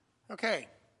Okay,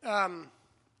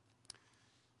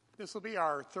 this will be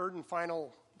our third and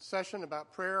final session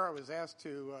about prayer. I was asked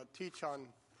to teach on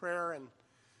prayer, and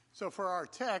so for our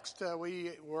text,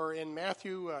 we were in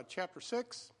Matthew chapter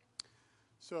 6.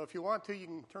 So if you want to, you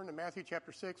can turn to Matthew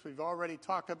chapter 6. We've already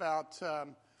talked about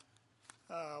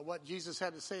what Jesus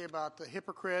had to say about the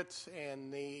hypocrites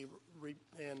and the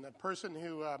person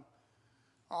who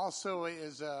also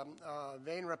is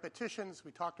vain repetitions.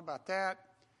 We talked about that.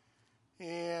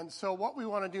 And so what we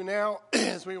want to do now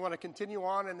is we want to continue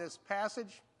on in this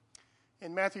passage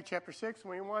in Matthew chapter 6, and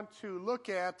we want to look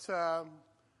at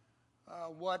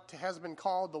what has been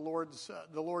called the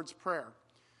Lord's Prayer.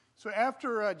 So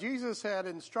after Jesus had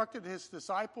instructed his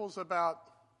disciples about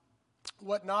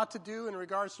what not to do in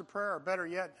regards to prayer, or better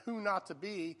yet, who not to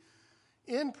be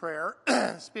in prayer,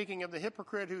 speaking of the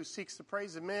hypocrite who seeks the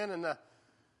praise of men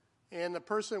and the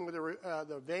person with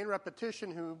the vain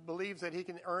repetition who believes that he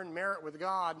can earn merit with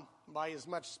God by as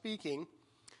much speaking,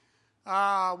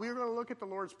 we're going to look at the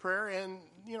Lord's Prayer. And,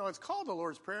 it's called the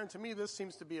Lord's Prayer, and to me this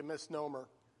seems to be a misnomer.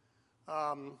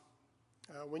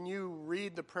 When you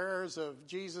read the prayers of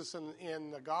Jesus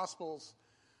in the Gospels,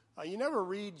 you never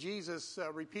read Jesus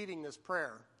repeating this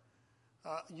prayer.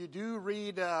 You do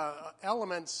read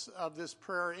elements of this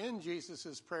prayer in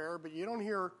Jesus' prayer, but you don't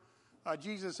hear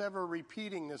Jesus ever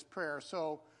repeating this prayer.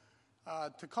 So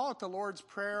to call it the Lord's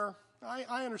Prayer,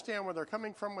 I understand where they're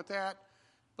coming from with that.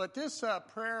 But this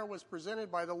prayer was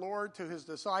presented by the Lord to his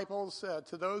disciples,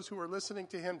 to those who were listening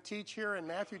to him teach here in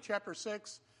Matthew chapter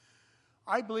 6.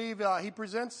 I believe he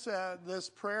presents this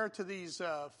prayer to these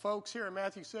folks here in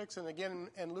Matthew 6 and again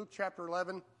in Luke chapter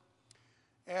 11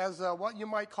 as what you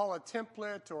might call a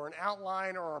template or an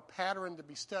outline or a pattern to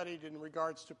be studied in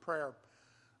regards to prayer.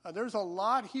 There's a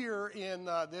lot here in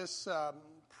this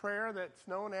prayer that's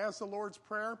known as the Lord's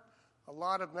Prayer, a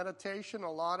lot of meditation,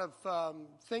 a lot of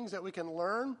things that we can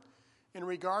learn in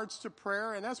regards to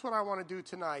prayer, and that's what I want to do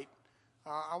tonight.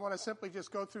 I want to simply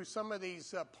just go through some of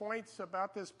these points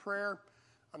about this prayer.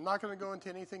 I'm not going to go into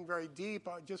anything very deep.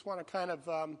 I just want to kind of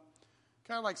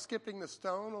like skipping the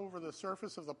stone over the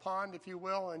surface of the pond, if you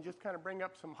will, and just kind of bring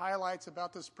up some highlights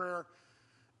about this prayer,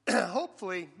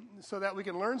 hopefully so that we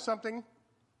can learn something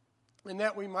and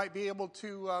that we might be able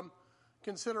to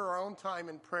consider our own time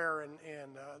in prayer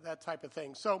and that type of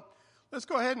thing. So let's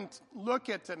go ahead and look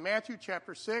at Matthew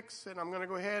chapter 6, and I'm going to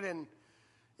go ahead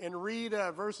and read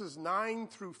verses 9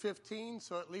 through 15,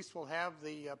 so at least we'll have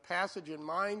the passage in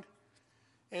mind.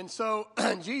 And so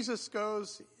Jesus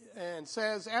goes and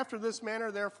says, "After this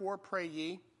manner, therefore, pray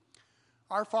ye,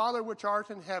 Our Father which art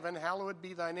in heaven, hallowed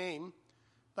be thy name.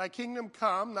 Thy kingdom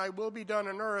come, thy will be done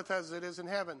on earth as it is in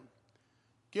heaven.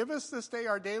 Give us this day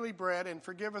our daily bread, and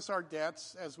forgive us our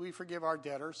debts, as we forgive our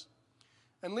debtors.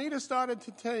 And lead us not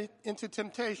into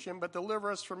temptation, but deliver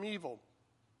us from evil.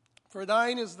 For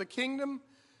thine is the kingdom,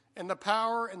 and the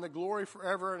power, and the glory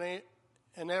forever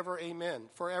and ever. Amen.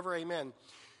 Forever, amen.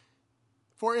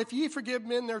 For if ye forgive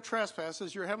men their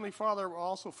trespasses, your heavenly Father will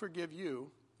also forgive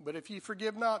you. But if ye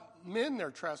forgive not men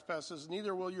their trespasses,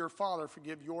 neither will your Father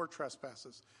forgive your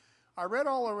trespasses." I read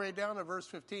all the way down to verse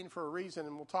 15 for a reason,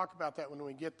 and we'll talk about that when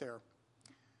we get there.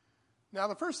 Now,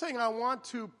 the first thing I want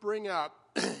to bring up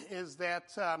is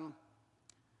that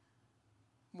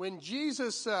when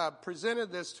Jesus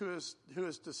presented this to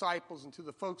his disciples and to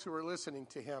the folks who were listening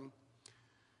to him,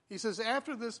 he says,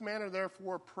 "After this manner,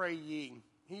 therefore, pray ye."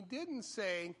 He didn't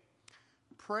say,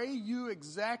 "Pray you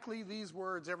exactly these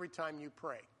words every time you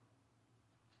pray."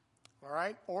 All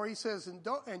right? Or he says,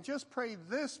 and just pray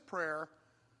this prayer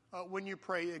when you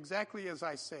pray exactly as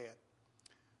I say it.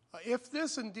 If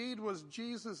this indeed was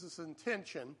Jesus'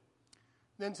 intention,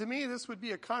 then to me this would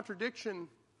be a contradiction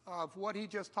of what he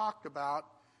just talked about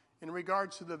in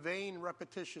regards to the vain,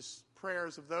 repetitious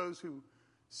prayers of those who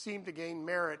seem to gain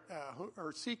merit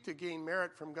or seek to gain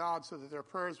merit from God so that their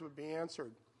prayers would be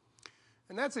answered.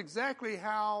 And that's exactly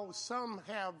how some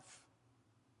have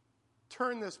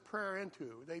turned this prayer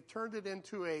into. They've turned it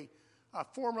into a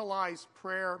formalized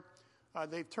prayer.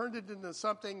 They've turned it into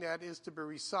something that is to be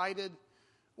recited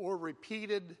or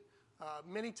repeated,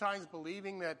 many times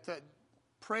believing that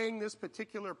praying this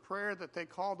particular prayer that they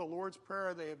call the Lord's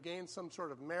Prayer, they have gained some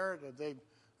sort of merit,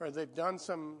 or they've done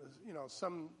some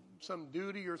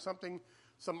duty or something,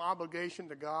 some obligation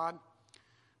to God.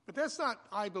 But that's not,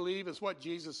 I believe, is what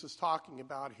Jesus is talking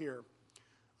about here.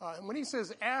 And when he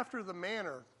says "after the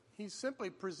manner," he's simply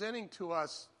presenting to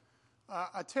us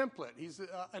a template. He's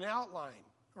an outline,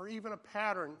 or even a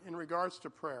pattern in regards to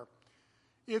prayer.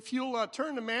 If you'll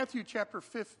turn to Matthew chapter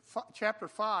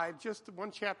 5, just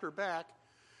one chapter back,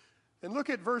 And look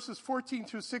at verses 14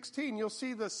 through 16. You'll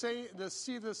see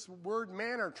this word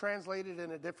manner translated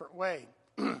in a different way.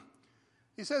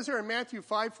 He says here in Matthew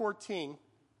 5:14,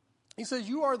 he says,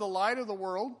 "You are the light of the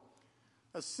world.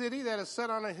 A city that is set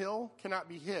on a hill cannot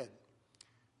be hid.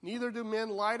 Neither do men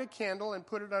light a candle and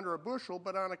put it under a bushel,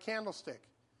 but on a candlestick.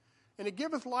 And it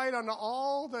giveth light unto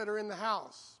all that are in the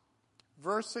house."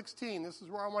 Verse 16, this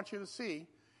is where I want you to see.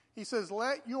 He says,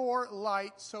 "Let your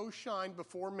light so shine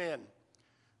before men,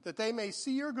 that they may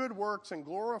see your good works and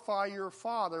glorify your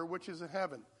Father which is in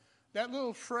heaven." That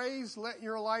little phrase, "let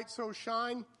your light so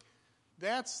shine,"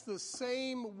 that's the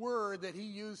same word that he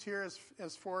used here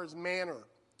as far as manner.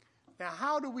 Now,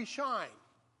 how do we shine?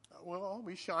 Well,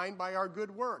 we shine by our good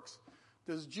works.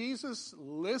 Does Jesus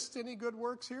list any good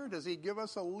works here? Does he give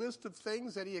us a list of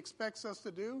things that he expects us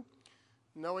to do?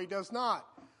 No, he does not.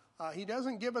 He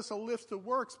doesn't give us a list of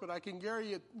works, but I can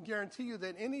guarantee you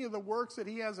that any of the works that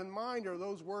he has in mind are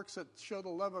those works that show the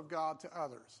love of God to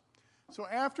others. So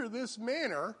after this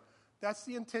manner, that's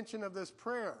the intention of this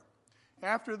prayer.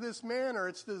 After this manner,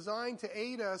 it's designed to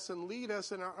aid us and lead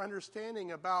us in our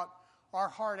understanding about our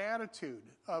heart attitude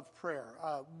of prayer,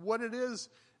 what it is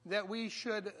that we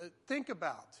should think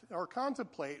about or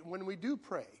contemplate when we do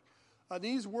pray.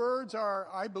 These words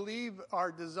I believe,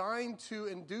 are designed to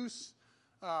induce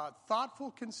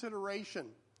thoughtful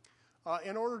consideration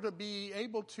in order to be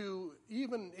able to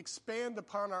even expand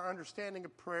upon our understanding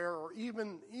of prayer, or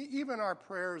even our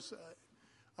prayers,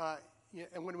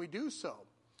 and when we do so.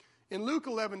 In Luke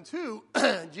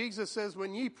 11:2, Jesus says,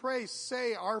 "When ye pray,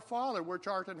 say, Our Father, which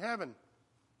art in heaven."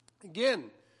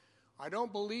 Again, I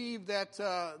don't believe that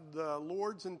the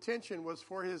Lord's intention was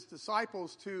for his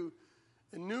disciples to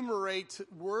enumerate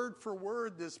word for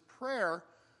word this prayer,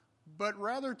 but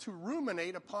rather to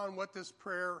ruminate upon what this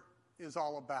prayer is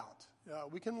all about.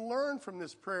 We can learn from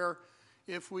this prayer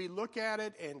if we look at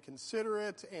it and consider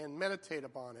it and meditate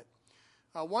upon it.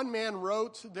 One man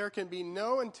wrote, "There can be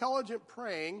no intelligent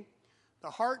praying, the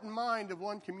heart and mind of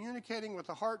one communicating with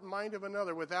the heart and mind of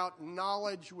another, without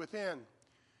knowledge within."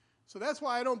 So that's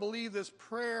why I don't believe this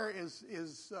prayer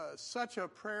is such a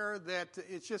prayer that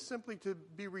it's just simply to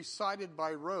be recited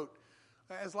by rote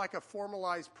as like a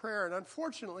formalized prayer. And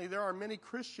unfortunately, there are many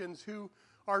Christians who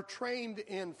are trained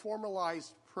in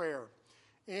formalized prayer.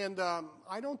 And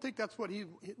I don't think that's what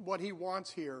he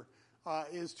wants here,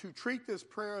 is to treat this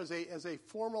prayer as a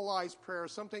formalized prayer,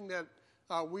 something that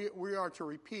we are to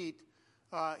repeat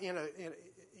as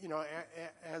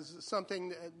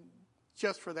something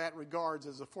just for that regards,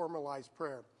 as a formalized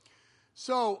prayer.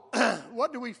 So,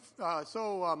 what do we?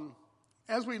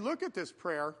 As we look at this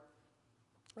prayer,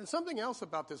 and something else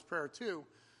about this prayer too,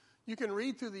 you can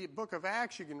read through the book of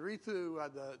Acts, you can read through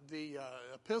the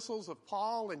epistles of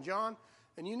Paul and John,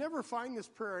 and you never find this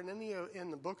prayer in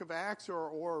the book of Acts,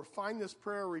 or find this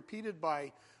prayer repeated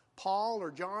by Paul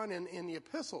or John in the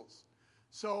epistles.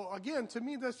 So again, to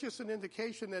me, that's just an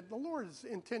indication that the Lord's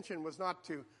intention was not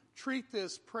to treat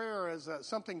this prayer as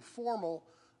something formal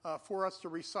for us to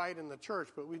recite in the church,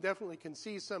 but we definitely can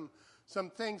see some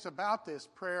things about this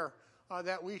prayer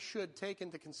that we should take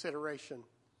into consideration.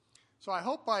 So I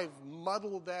hope I've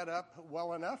muddled that up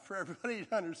well enough for everybody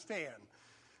to understand.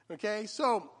 Okay,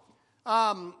 so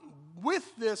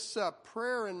with this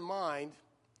prayer in mind,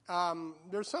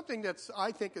 there's something that's,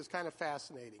 I think, is kind of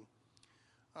fascinating.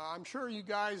 I'm sure you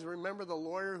guys remember the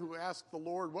lawyer who asked the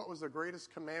Lord what was the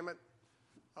greatest commandment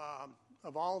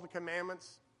of all the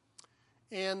commandments.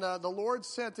 And the Lord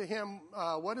said to him,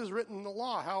 "What is written in the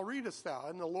law? How readest thou?"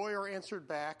 And the lawyer answered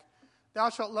back, "Thou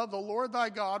shalt love the Lord thy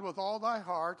God with all thy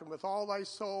heart, and with all thy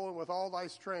soul, and with all thy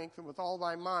strength, and with all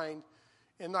thy mind,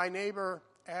 and thy neighbor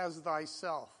as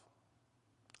thyself."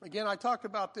 Again, I talked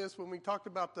about this when we talked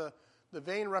about the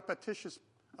vain, repetitious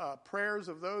prayers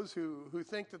of those who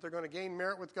think that they're going to gain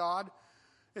merit with God.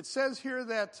 It says here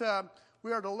that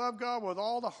we are to love God with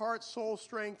all the heart, soul,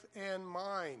 strength, and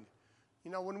mind.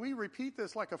 When we repeat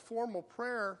this like a formal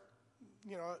prayer,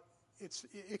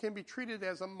 it can be treated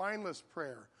as a mindless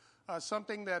prayer,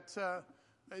 something that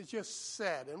is just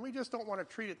said, and we just don't want to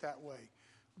treat it that way.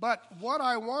 But what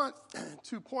I want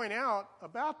to point out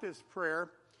about this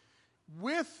prayer,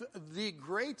 with the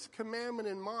great commandment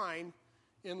in mind,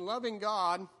 in loving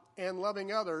God and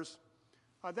loving others,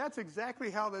 that's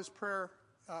exactly how this prayer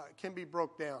can be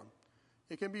broke down.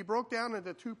 It can be broke down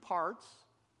into two parts.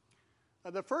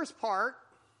 The first part,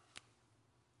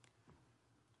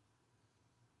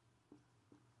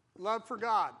 love for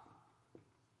God.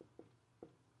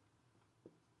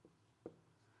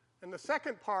 And the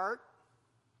second part,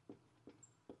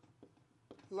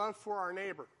 love for our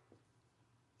neighbor.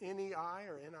 N-E-I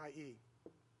or N-I-E.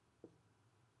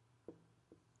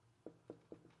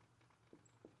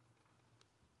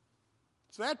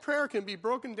 So that prayer can be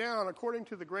broken down according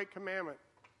to the Great Commandment.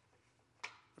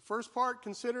 The first part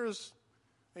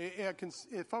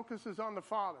it focuses on the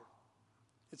Father.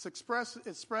 It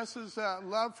expresses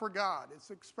love for God.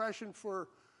 It's expression for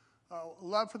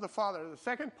love for the Father. The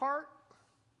second part,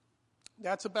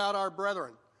 that's about our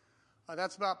brethren.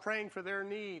 That's about praying for their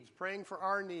needs, praying for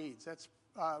our needs. That's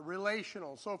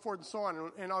relational, so forth and so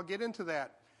on. And I'll get into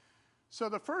that. So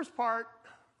the first part,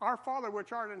 our Father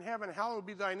which art in heaven, hallowed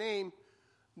be thy name,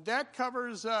 that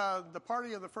covers the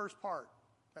party of the first part.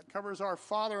 That covers our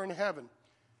Father in heaven.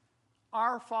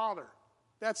 Our Father.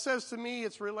 That says to me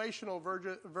it's relational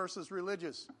versus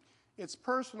religious. It's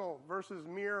personal versus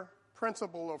mere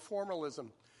principle or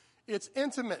formalism. It's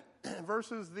intimate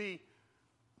versus the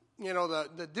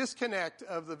disconnect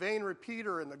of the vain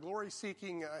repeater and the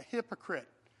glory-seeking hypocrite.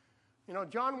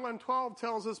 John 1:12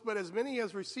 tells us, but as many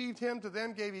as received him, to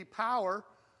them gave he power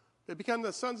to become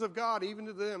the sons of God, even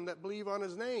to them that believe on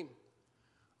his name.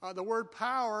 The word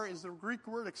power is the Greek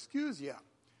word exousia.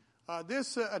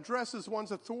 This addresses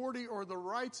one's authority or the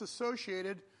rights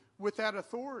associated with that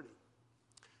authority.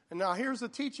 And now here's the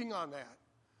teaching on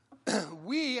that.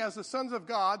 We, as the sons of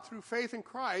God, through faith in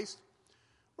Christ,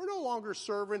 we're no longer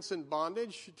servants in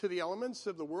bondage to the elements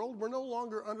of the world. We're no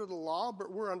longer under the law,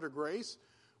 but we're under grace.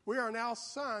 We are now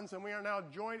sons, and we are now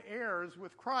joint heirs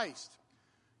with Christ.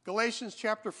 Galatians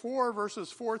chapter 4,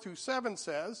 verses 4 through 7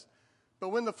 says, but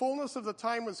when the fullness of the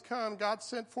time was come, God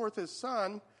sent forth his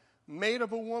Son, made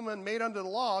of a woman, made under the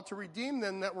law, to redeem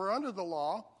them that were under the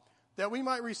law, that we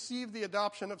might receive the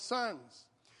adoption of sons.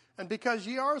 And because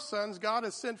ye are sons, God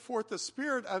has sent forth the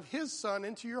Spirit of his Son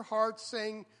into your hearts,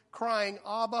 crying,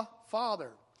 Abba,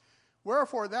 Father.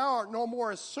 Wherefore thou art no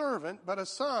more a servant, but a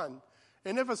son.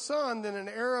 And if a son, then an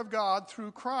heir of God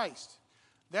through Christ.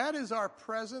 That is our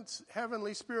present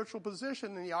heavenly spiritual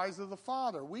position in the eyes of the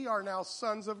Father. We are now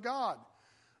sons of God.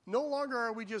 No longer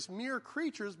are we just mere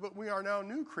creatures, but we are now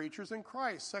new creatures in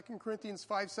Christ. 2 Corinthians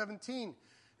 5:17.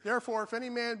 Therefore, if any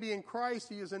man be in Christ,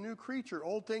 he is a new creature.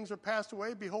 Old things are passed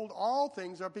away. Behold, all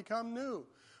things are become new.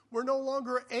 We're no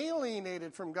longer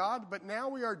alienated from God, but now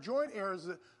we are joint heirs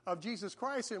of Jesus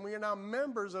Christ, and we are now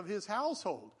members of his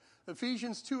household.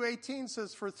 Ephesians 2:18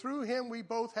 says, for through him we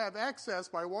both have access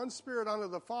by one Spirit unto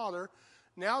the Father.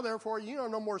 Now, therefore, ye are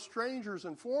no more strangers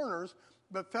and foreigners,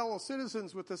 but fellow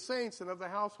citizens with the saints and of the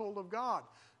household of God.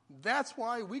 That's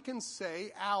why we can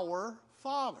say our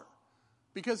Father,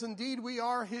 because indeed we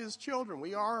are his children.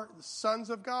 We are the sons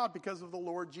of God because of the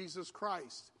Lord Jesus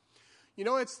Christ.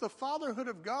 It's the fatherhood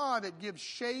of God that gives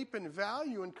shape and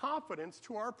value and confidence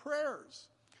to our prayers.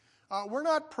 We're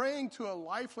not praying to a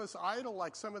lifeless idol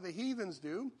like some of the heathens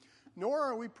do, nor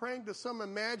are we praying to some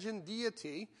imagined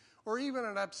deity or even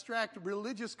an abstract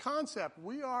religious concept.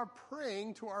 We are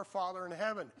praying to our Father in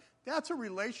heaven. That's a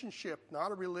relationship,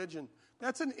 not a religion.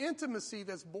 That's an intimacy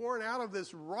that's born out of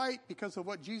this right because of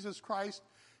what Jesus Christ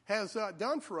has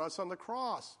done for us on the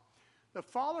cross. The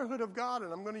fatherhood of God,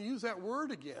 and I'm going to use that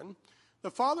word again,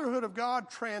 the fatherhood of God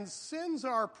transcends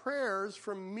our prayers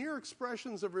from mere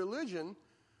expressions of religion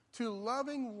to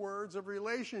loving words of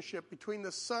relationship between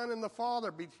the Son and the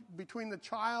Father, between the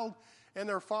child and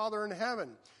their Father in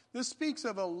heaven. This speaks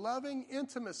of a loving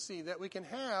intimacy that we can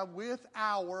have with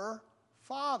our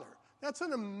Father. That's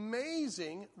an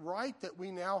amazing right that we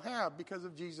now have because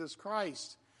of Jesus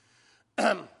Christ.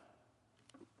 Now,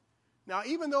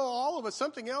 even though all of us,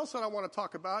 something else that I want to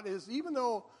talk about is even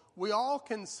though we all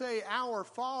can say our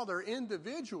Father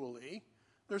individually,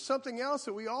 there's something else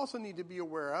that we also need to be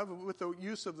aware of with the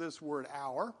use of this word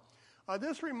our.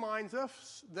 This reminds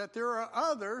us that there are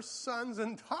other sons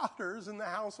and daughters in the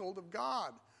household of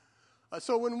God.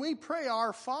 So when we pray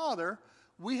our Father,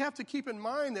 we have to keep in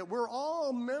mind that we're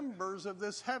all members of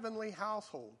this heavenly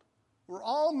household. We're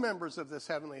all members of this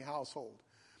heavenly household.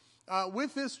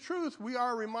 With this truth, we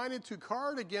are reminded to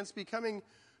guard against becoming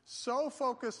so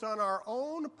focused on our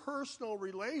own personal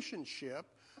relationship,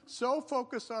 so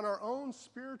focused on our own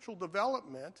spiritual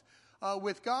development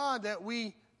with God that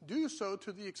we do so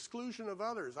to the exclusion of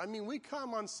others. I mean, we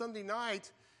come on Sunday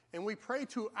night and we pray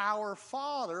to our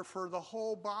Father for the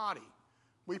whole body.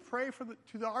 We pray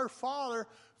to our Father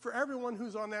for everyone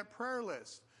who's on that prayer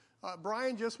list.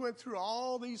 Brian just went through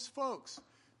all these folks.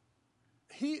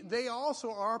 They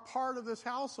also are part of this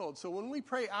household. So when we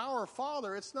pray our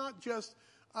Father, it's not just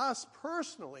us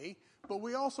personally, but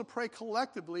we also pray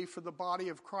collectively for the body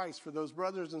of Christ, for those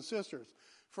brothers and sisters,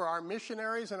 for our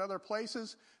missionaries and other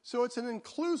places. So it's an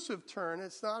inclusive term.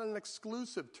 It's not an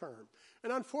exclusive term.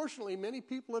 And unfortunately, many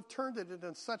people have turned it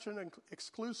into such an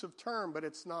exclusive term, but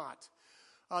it's not.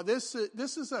 This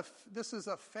is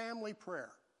a family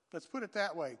prayer. Let's put it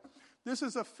that way. This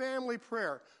is a family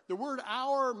prayer. The word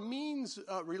our means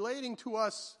relating to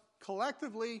us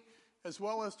collectively as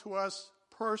well as to us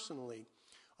personally.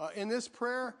 In this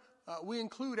prayer, we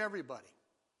include everybody.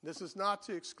 This is not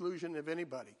to exclusion of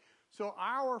anybody. So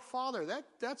our Father,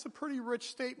 that's a pretty rich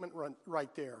statement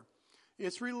right there.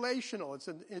 It's relational.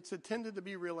 It's intended to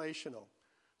be relational.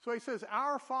 So he says,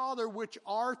 our Father which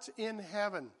art in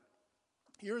heaven.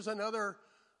 Here's another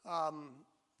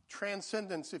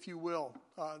transcendence, if you will,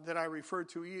 that I referred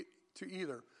to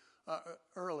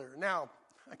earlier. Now,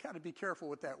 I got to be careful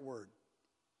with that word.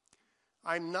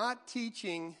 I'm not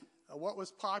teaching what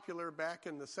was popular back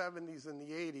in the 70s and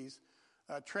the 80s,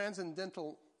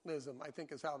 transcendentalism, I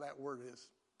think is how that word is.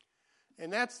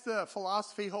 And that's the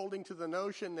philosophy holding to the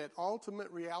notion that ultimate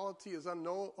reality is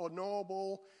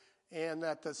unknowable and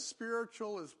that the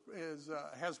spiritual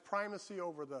has primacy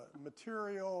over the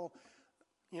material.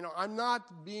 You know, I'm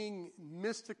not being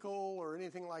mystical or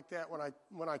anything like that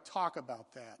when I talk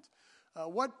about that.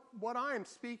 What I am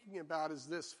speaking about is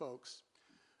this, folks.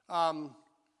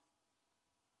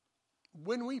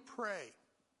 When we pray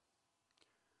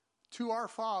to our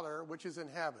Father, which is in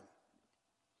heaven,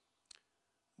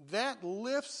 that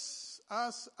lifts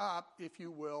us up, if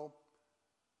you will,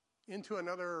 into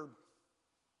another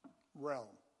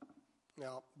realm.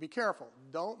 Now, be careful.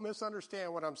 Don't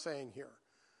misunderstand what I'm saying here.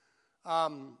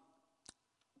 Paul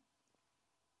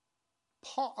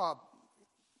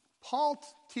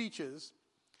teaches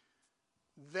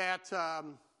that,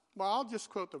 I'll just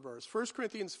quote the verse. 1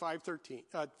 Corinthians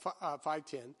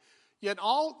 5:10. Yet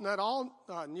not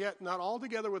all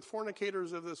together with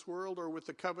fornicators of this world, or with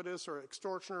the covetous, or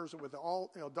extortioners, or with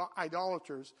all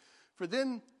idolaters, for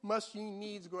then must ye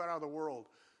needs go out of the world.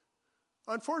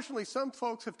 Unfortunately, some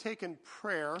folks have taken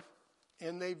prayer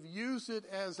and they've used it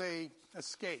as a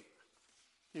escape,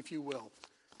 if you will.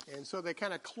 And so they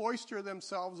kind of cloister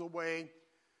themselves away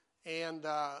and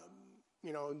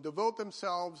devote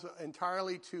themselves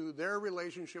entirely to their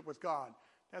relationship with God.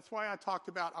 That's why I talked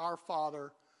about our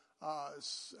Father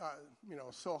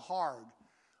so hard,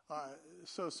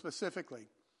 so specifically.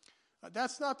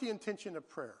 That's not the intention of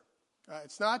prayer.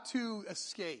 It's not to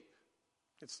escape.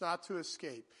 It's not to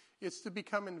escape. It's to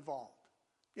become involved.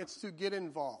 It's to get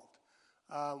involved.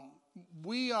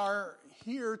 We are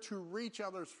here to reach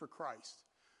others for Christ,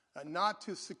 not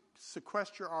to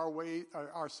sequester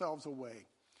ourselves away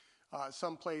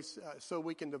someplace so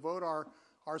we can devote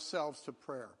ourselves to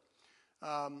prayer.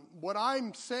 What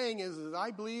I'm saying is that I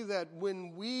believe that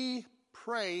when we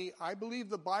pray, I believe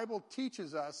the Bible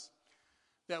teaches us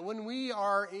that when we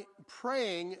are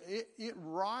praying, it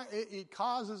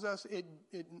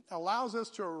allows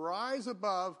us to rise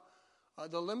above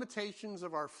the limitations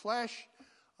of our flesh,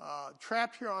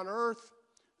 trapped here on earth,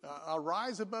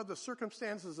 arise above the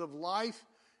circumstances of life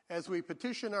as we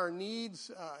petition our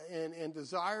needs and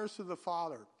desires to the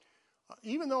Father.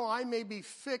 Even though I may be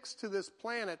fixed to this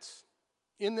planet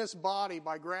in this body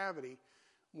by gravity,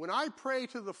 when I pray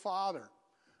to the Father,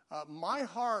 my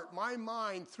heart, my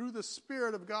mind, through the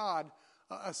Spirit of God,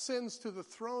 ascends to the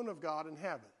throne of God in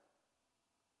heaven.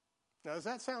 Now, does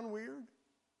that sound weird?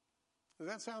 Does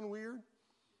that sound weird?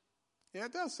 Yeah,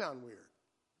 it does sound weird,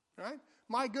 right?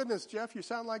 My goodness, Jeff, you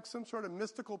sound like some sort of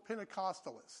mystical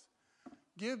Pentecostalist.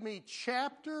 Give me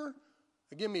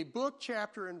book,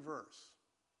 chapter, and verse.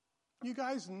 You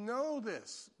guys know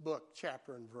this book,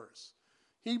 chapter, and verse.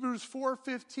 Hebrews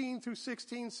 4:15 through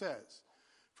 16 says,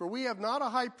 "For we have not a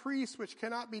high priest which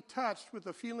cannot be touched with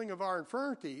the feeling of our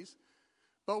infirmities,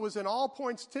 but was in all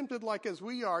points tempted like as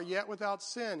we are, yet without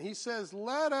sin." He says,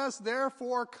 "Let us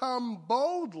therefore come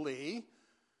boldly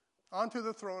unto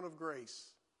the throne of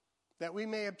grace, that we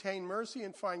may obtain mercy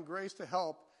and find grace to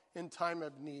help in time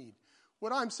of need."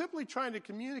 What I'm simply trying to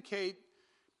communicate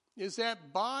is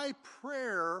that by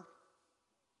prayer,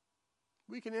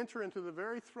 we can enter into the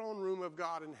very throne room of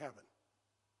God in heaven.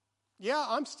 Yeah,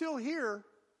 I'm still here.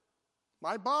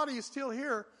 My body is still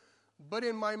here. But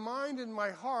in my mind and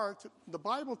my heart, the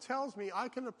Bible tells me I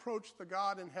can approach the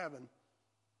God in heaven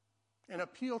and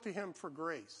appeal to him for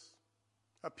grace.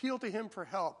 Appeal to him for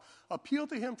help. Appeal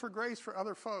to him for grace for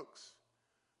other folks.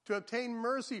 To obtain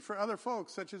mercy for other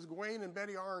folks, such as Gwen and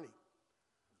Betty Arney.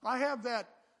 I have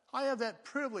that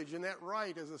privilege and that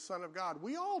right as a son of God.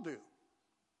 We all do.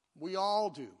 We all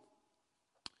do.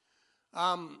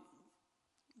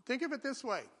 Think of it this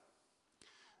way.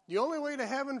 The only way to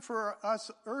heaven for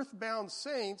us earthbound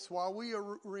saints while we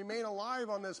remain alive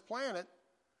on this planet,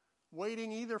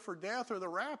 waiting either for death or the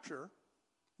rapture,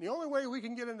 the only way we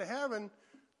can get into heaven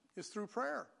is through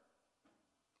prayer.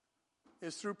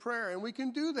 Is through prayer. And we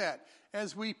can do that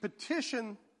as we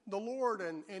petition the Lord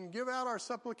and give out our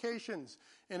supplications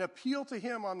and appeal to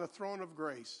him on the throne of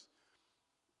grace.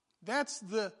 That's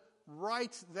the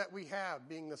right that we have,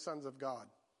 being the sons of God.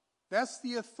 That's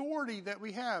the authority that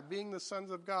we have, being the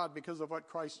sons of God, because of what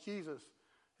Christ Jesus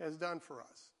has done for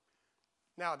us.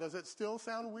 Now, does it still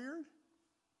sound weird?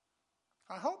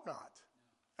 I hope not.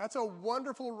 That's a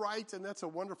wonderful right, and that's a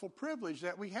wonderful privilege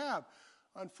that we have.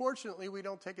 Unfortunately, we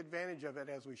don't take advantage of it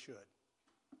as we should.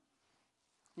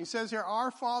 He says here,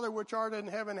 Our Father which art in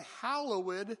heaven,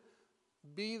 hallowed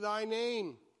be thy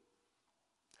name.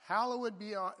 Hallowed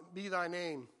be thy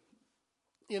name.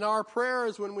 In our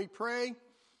prayers, when we pray,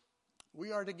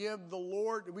 we are to give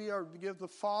the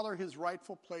Father his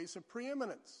rightful place of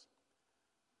preeminence.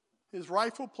 His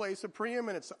rightful place of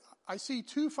preeminence. I see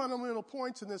two fundamental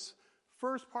points in this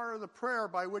first part of the prayer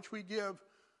by which we give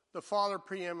the Father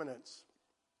preeminence.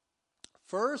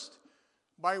 First,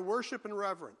 by worship and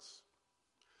reverence.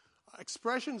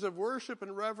 Expressions of worship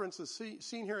and reverence is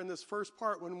seen here in this first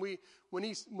part when we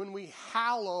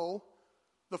hallow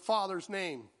the Father's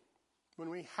name. When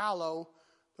we hallow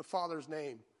the Father's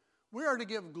name. We are to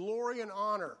give glory and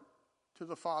honor to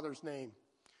the Father's name.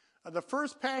 The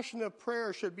first passion of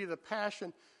prayer should be a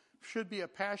passion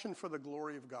for the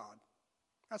glory of God.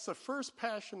 That's the first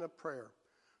passion of prayer.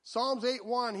 Psalms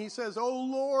 8:1, he says, O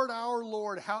Lord, our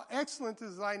Lord, how excellent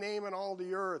is thy name in all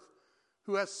the earth,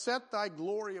 who has set thy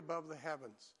glory above the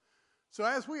heavens. So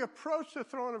as we approach the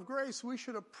throne of grace, we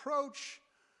should approach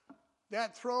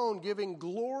that throne giving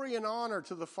glory and honor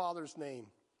to the Father's name.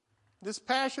 This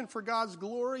passion for God's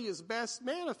glory is best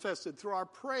manifested through our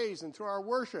praise and through our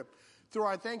worship, through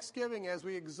our thanksgiving as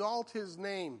we exalt his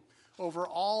name over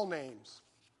all names.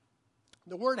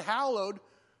 The word hallowed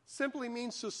simply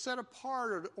means to set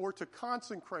apart or to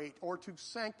consecrate or to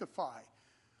sanctify.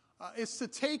 It's to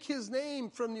take his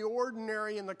name from the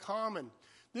ordinary and the common.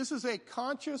 This is a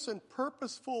conscious and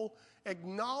purposeful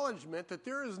acknowledgement that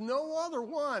there is no other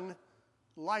one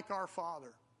like our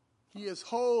Father. He is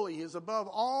holy. He is above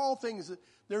all things.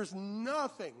 There's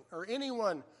nothing or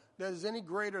anyone that is any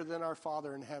greater than our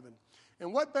Father in heaven.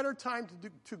 And what better time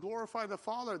to glorify the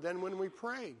Father than when we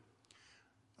pray?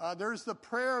 There's the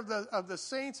prayer of the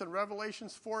saints in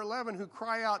Revelations 4:11 who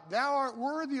cry out, Thou art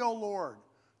worthy, O Lord,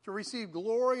 to receive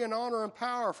glory and honor and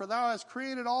power, for thou hast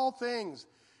created all things,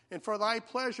 and for thy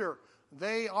pleasure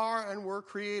they are and were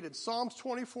created. Psalms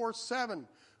 24:7,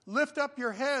 Lift up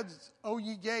your heads, O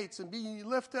ye gates, and be ye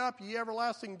lift up, ye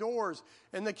everlasting doors,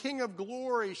 and the King of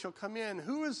glory shall come in.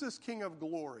 Who is this King of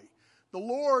glory? The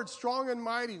Lord strong and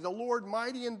mighty, the Lord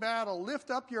mighty in battle.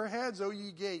 Lift up your heads, O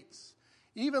ye gates.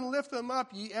 Even lift them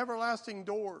up, ye everlasting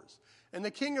doors. And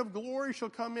the King of glory shall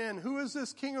come in. Who is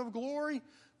this King of glory?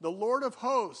 The Lord of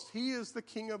hosts. He is the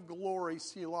King of glory,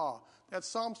 Selah. That's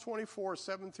Psalms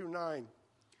 24:7-9.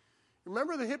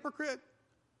 Remember the hypocrite?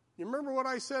 You remember what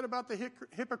I said about the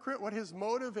hypocrite, what his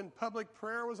motive in public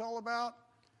prayer was all about?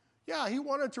 Yeah, he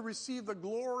wanted to receive the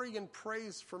glory and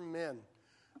praise from men.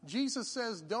 Jesus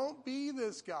says, don't be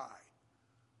this guy.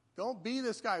 Don't be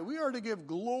this guy. We are to give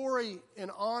glory and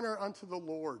honor unto the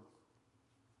Lord.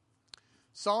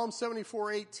 Psalm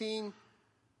 74:18,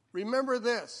 Remember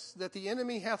this, that the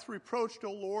enemy hath reproached,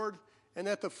 O Lord, and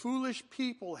that the foolish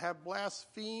people have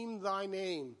blasphemed thy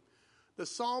name. The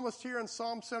psalmist here in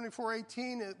Psalm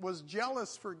 74:18 was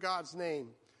jealous for God's name.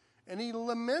 And he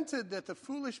lamented that the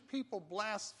foolish people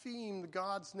blasphemed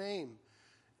God's name.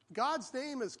 God's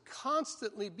name is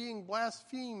constantly being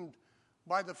blasphemed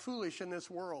by the foolish in this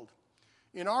world.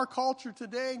 In our culture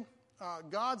today,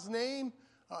 God's name,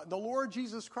 the Lord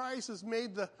Jesus Christ, has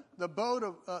made the butt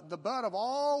of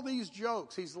all these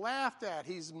jokes. He's laughed at,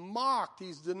 he's mocked,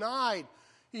 he's denied.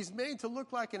 He's made to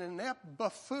look like an inept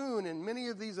buffoon in many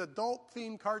of these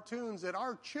adult-themed cartoons that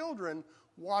our children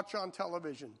watch on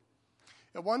television.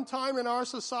 At one time in our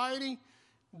society,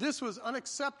 this was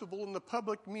unacceptable in the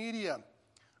public media.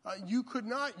 You could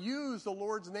not use the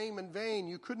Lord's name in vain.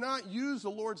 You could not use the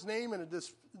Lord's name in a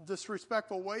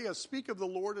disrespectful way, or speak of the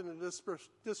Lord in a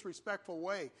disrespectful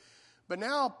way. But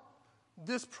now,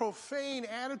 this profane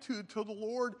attitude to the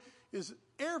Lord is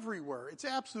everywhere. It's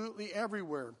absolutely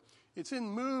everywhere. It's in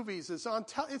movies.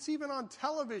 It's even on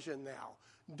television now.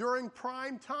 During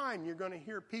prime time, you're going to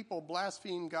hear people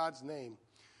blaspheme God's name.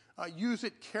 Use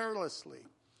it carelessly.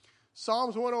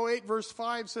 Psalms 108 verse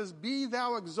 5 says, Be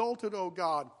thou exalted, O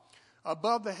God,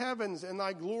 above the heavens, and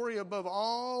thy glory above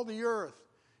all the earth.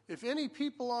 If any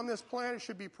people on this planet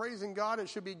should be praising God, it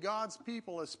should be God's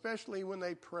people, especially when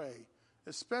they pray.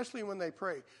 Especially when they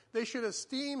pray. They should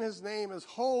esteem his name as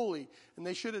holy, and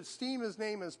they should esteem his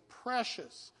name as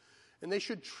precious, and they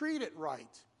should treat it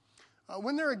right.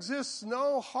 When there exists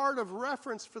no heart of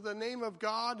reference for the name of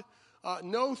God,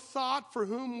 no thought for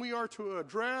whom we are to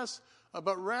address,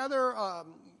 but rather,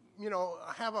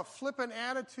 have a flippant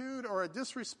attitude or a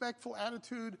disrespectful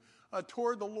attitude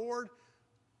toward the Lord,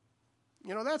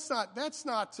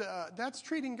 that's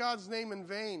treating God's name in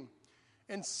vain.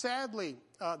 And sadly,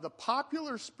 the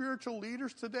popular spiritual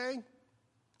leaders today,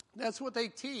 that's what they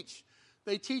teach.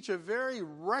 They teach a very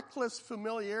reckless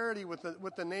familiarity with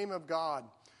the name of God.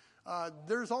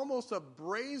 There's almost a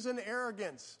brazen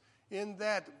arrogance in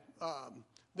that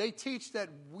they teach that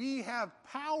we have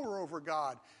power over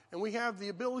God and we have the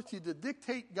ability to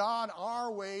dictate God our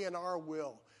way and our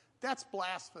will. That's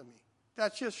blasphemy.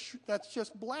 That's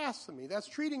just blasphemy. That's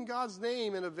treating God's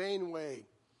name in a vain way.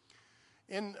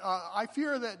 And I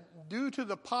fear that due to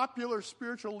the popular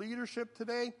spiritual leadership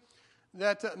today,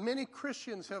 that many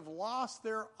Christians have lost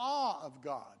their awe of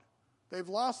God. They've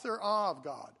lost their awe of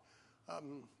God.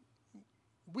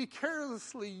 We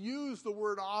carelessly use the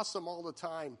word awesome all the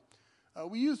time.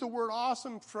 We use the word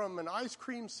awesome from an ice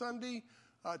cream sundae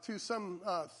to some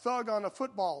thug on a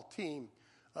football team.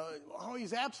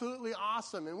 He's absolutely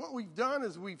awesome. And what we've done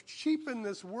is we've cheapened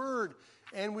this word,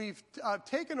 and we've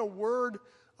taken a word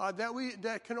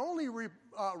that can only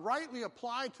rightly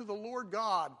apply to the Lord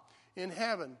God in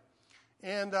heaven,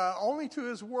 and only to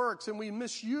his works, and we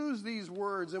misuse these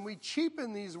words, and we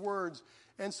cheapen these words,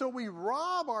 and so we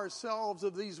rob ourselves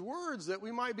of these words that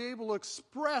we might be able to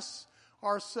express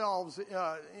ourselves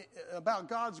about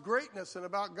God's greatness and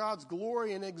about God's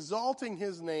glory and exalting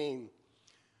his name.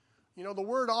 The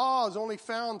word awe is only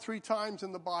found 3 times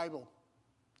in the Bible,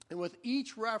 and with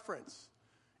each reference,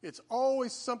 it's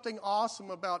always something awesome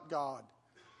about God.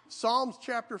 Psalms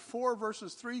chapter 4,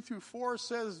 verses 3 through 4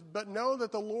 says, "But know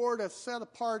that the Lord hath set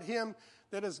apart him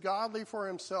that is godly for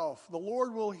himself. The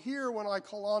Lord will hear when I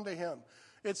call unto him."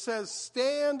 It says,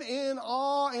 "Stand in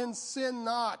awe and sin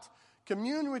not.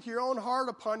 Commune with your own heart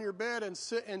upon your bed and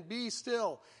sit and be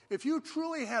still." If you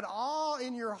truly had awe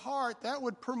in your heart, that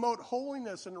would promote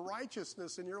holiness and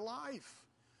righteousness in your life.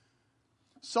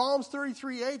 Psalms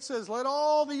 33:8 says, "Let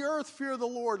all the earth fear the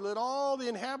Lord. Let all the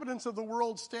inhabitants of the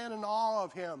world stand in awe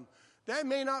of him." That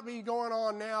may not be going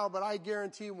on now, but I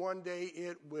guarantee one day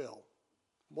it will.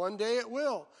 One day it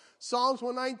will. Psalms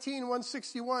 119,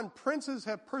 161, "Princes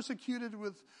have persecuted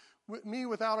with me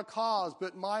without a cause,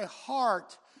 but my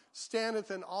heart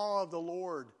standeth in awe of the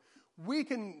Lord." We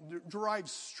can derive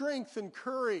strength and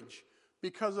courage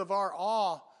because of our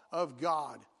awe of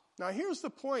God. Now here's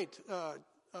the point.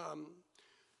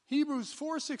 Hebrews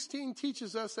 4:16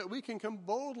 teaches us that we can come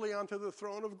boldly onto the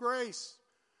throne of grace,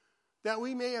 that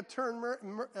we may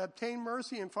obtain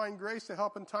mercy and find grace to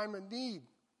help in time of need.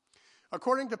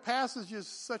 According to passages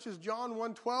such as John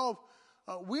 1:12,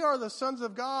 we are the sons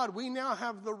of God. We now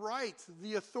have the right,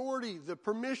 the authority, the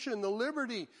permission, the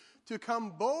liberty to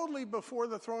come boldly before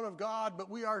the throne of God, but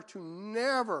we are to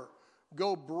never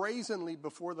go brazenly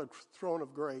before the throne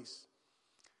of grace.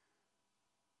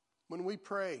 When we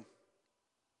pray,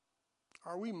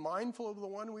 are we mindful of the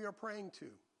one we are praying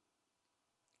to?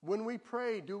 When we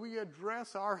pray, do we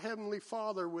address our Heavenly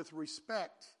Father with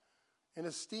respect and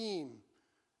esteem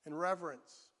and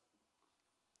reverence?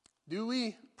 Do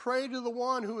we pray to the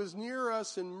one who is near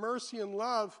us in mercy and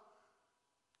love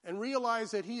and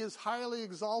realize that he is highly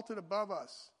exalted above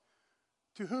us,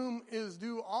 to whom is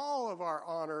due all of our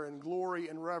honor and glory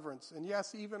and reverence, and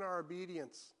yes, even our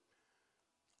obedience?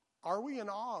 Are we in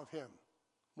awe of him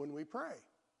when we pray?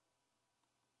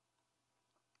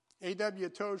 A.W.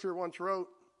 Tozer once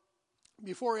wrote,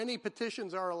 "Before any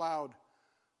petitions are allowed,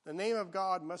 the name of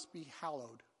God must be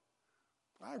hallowed."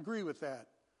 I agree with that.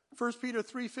 1 Peter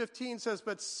 3:15 says,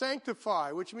 "But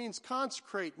sanctify," which means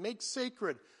consecrate, make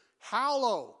sacred,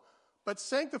 hallow, but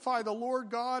sanctify the Lord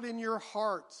God in your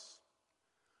hearts.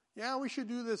 Yeah, we should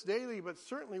do this daily, but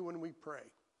certainly when we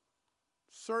pray.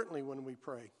 Certainly when we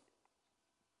pray.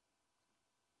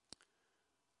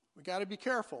 We got to be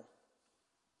careful.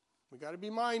 We got to be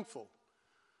mindful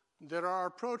that our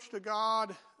approach to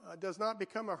God does not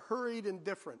become a hurried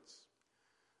indifference,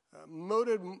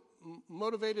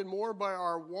 motivated more by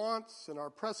our wants and our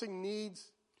pressing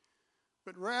needs,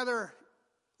 but rather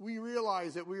we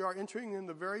realize that we are entering in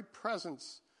the very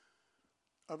presence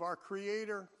of our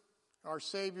Creator, our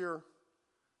Savior,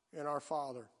 and our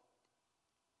Father.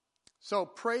 So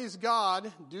praise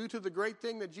God, due to the great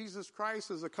thing that Jesus Christ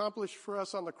has accomplished for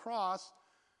us on the cross,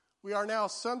 we are now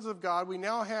sons of God. We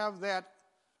now have that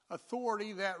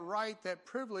authority, that right, that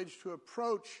privilege to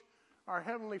approach our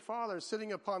Heavenly Father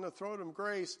sitting upon the throne of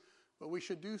grace, but we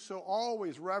should do so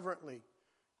always reverently,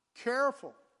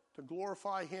 careful to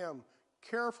glorify Him,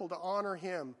 careful to honor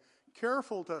Him,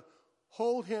 careful to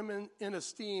hold him in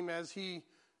esteem as he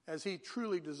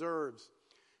truly deserves.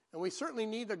 And we certainly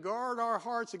need to guard our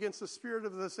hearts against the spirit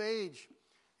of this age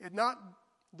and not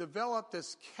develop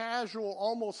this casual,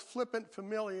 almost flippant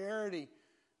familiarity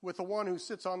with the one who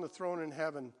sits on the throne in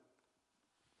heaven.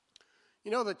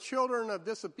 You know, the children of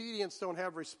disobedience don't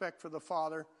have respect for the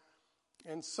Father,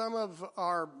 and some of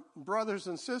our brothers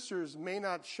and sisters may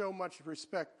not show much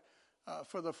respect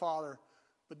for the Father.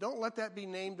 But don't let that be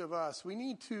named of us. We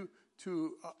need to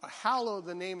hallow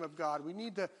the name of God. We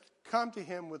need to come to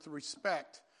him with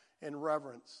respect and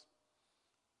reverence.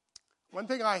 One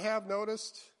thing I have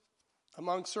noticed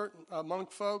among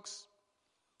folks,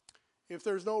 if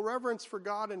there's no reverence for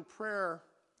God in prayer,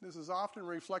 this is often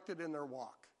reflected in their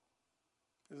walk.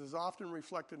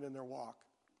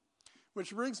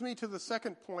 Which brings me to the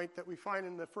second point that we find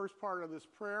in the first part of this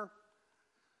prayer.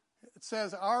 It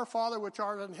says, Our Father which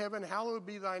art in heaven, hallowed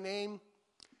be thy name.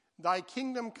 Thy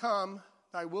kingdom come,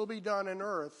 thy will be done in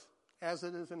earth as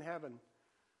it is in heaven.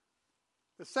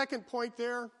 The second point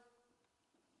there,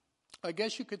 I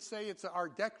guess you could say it's our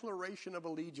declaration of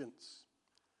allegiance.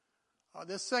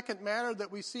 This second matter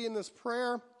that we see in this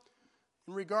prayer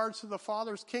in regards to the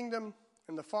Father's kingdom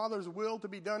and the Father's will to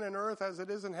be done in earth as it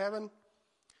is in heaven,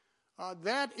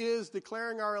 that is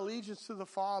declaring our allegiance to the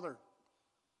Father.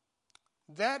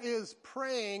 That is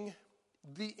praying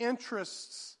the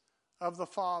interests of the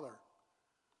Father.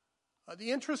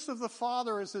 The interest of the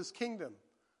Father is his kingdom.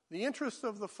 The interest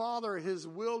of the Father, his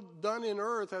will done in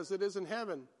earth as it is in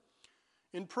heaven.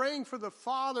 In praying for the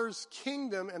Father's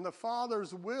kingdom and the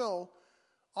Father's will,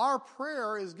 our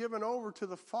prayer is given over to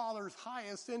the Father's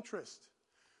highest interest.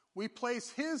 We place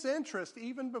his interest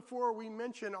even before we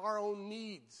mention our own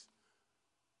needs.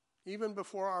 Even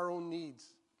before our own needs.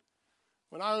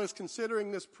 When I was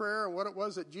considering this prayer and what it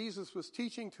was that Jesus was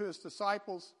teaching to his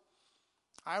disciples,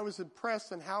 I was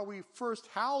impressed in how we first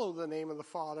hallow the name of the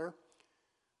Father,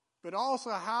 but also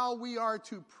how we are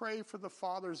to pray for the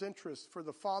Father's interest, for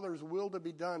the Father's will to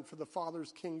be done, for the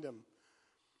Father's kingdom.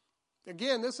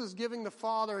 Again, this is giving the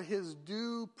Father his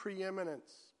due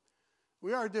preeminence.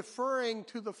 We are deferring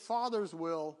to the Father's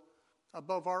will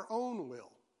above our own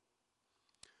will.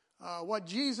 What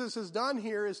Jesus has done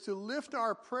here is to lift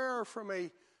our prayer from a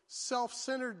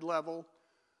self-centered level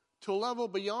to a level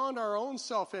beyond our own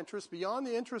self-interest, beyond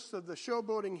the interest of the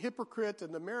showboating hypocrite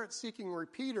and the merit-seeking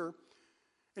repeater,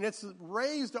 and it's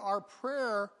raised our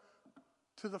prayer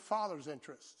to the Father's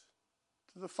interest,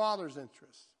 to the Father's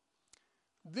interest.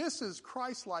 This is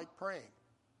Christ-like praying.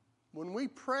 When we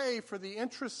pray for the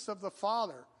interests of the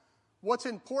Father, what's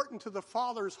important to the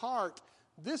Father's heart,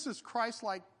 this is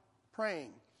Christ-like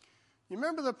praying. You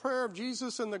remember the prayer of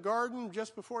Jesus in the garden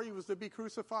just before he was to be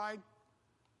crucified?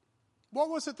 What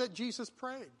was it that Jesus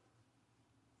prayed?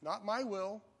 Not my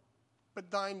will,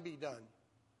 but thine be done.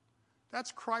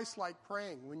 That's Christ-like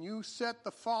praying, when you set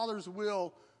the Father's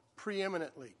will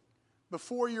preeminently,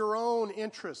 before your own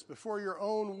interest, before your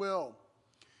own will.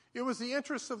 It was the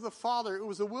interest of the Father, it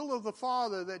was the will of the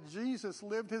Father that Jesus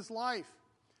lived his life.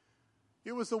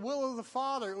 It was the will of the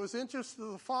Father, it was the interest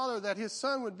of the Father that his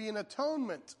Son would be an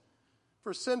atonement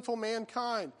for sinful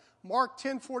mankind. Mark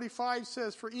 10:45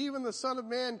 says, For even the Son of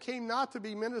Man came not to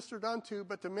be ministered unto,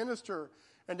 but to minister,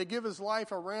 and to give his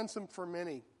life a ransom for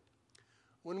many.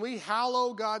 When we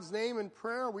hallow God's name in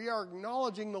prayer, we are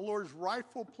acknowledging the Lord's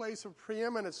rightful place of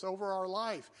preeminence over our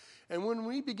life. And when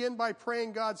we begin by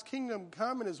praying God's kingdom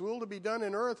come and his will to be done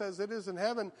in earth as it is in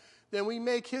heaven, then we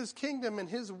make his kingdom and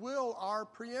his will our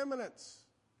preeminence,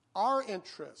 our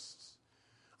interests.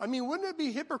 I mean, wouldn't it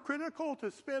be hypocritical to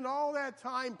spend all that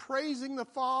time praising the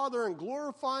Father and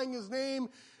glorifying his name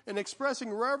and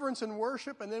expressing reverence and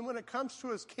worship, and then when it comes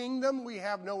to his kingdom, we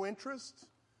have no interest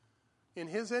in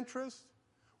his interest?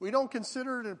 We don't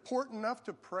consider it important enough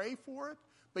to pray for it,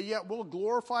 but yet we'll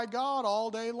glorify God all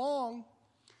day long.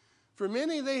 For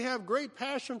many, they have great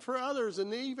passion for others,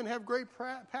 and they even have great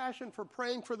passion for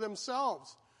praying for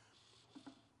themselves.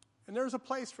 And there's a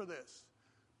place for this.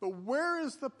 But where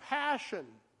is the passion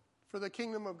for the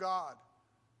kingdom of God?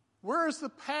 Where is the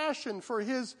passion for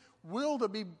his will to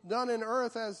be done in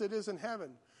earth as it is in heaven?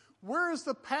 Where is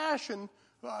the passion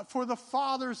for the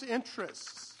Father's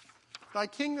interests? Thy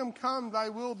kingdom come, thy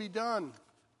will be done.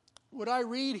 What I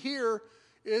read here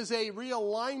is a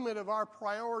realignment of our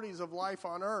priorities of life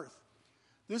on earth.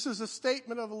 This is a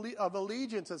statement of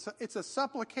allegiance. It's a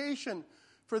supplication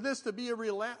for this to be a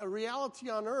reality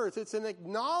on earth. It's an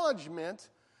acknowledgement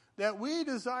that we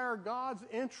desire God's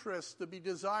interests to be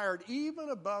desired even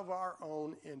above our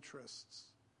own interests.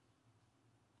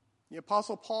 The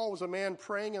Apostle Paul was a man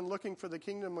praying and looking for the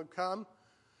kingdom to come.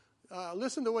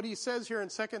 Listen to what he says here in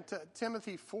 2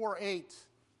 Timothy 4:8.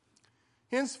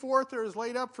 Henceforth there is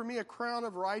laid up for me a crown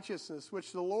of righteousness,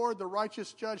 which the Lord, the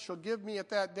righteous judge, shall give me at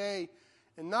that day,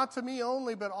 and not to me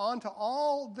only, but unto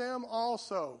all them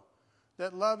also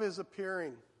that love is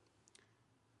appearing.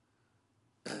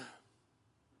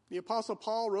 The Apostle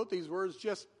Paul wrote these words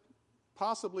just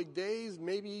possibly days,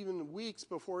 maybe even weeks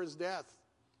before his death.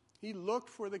 He looked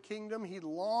for the kingdom. He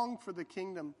longed for the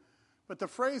kingdom. But the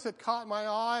phrase that caught my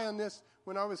eye on this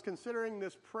when I was considering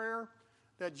this prayer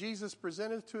that Jesus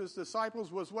presented to his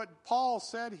disciples was what Paul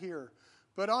said here.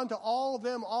 But unto all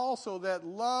them also that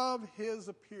love his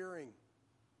appearing.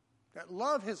 That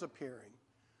love his appearing.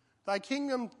 Thy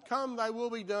kingdom come, thy will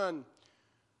be done.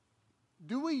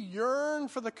 Do we yearn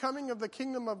for the coming of the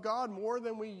kingdom of God more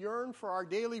than we yearn for our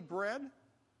daily bread?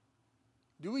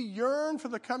 Do we yearn for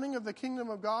the coming of the kingdom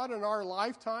of God in our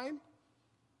lifetime?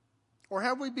 Or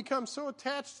have we become so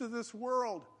attached to this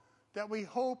world that we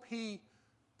hope he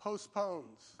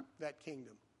postpones that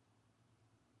kingdom?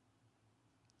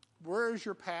 Where is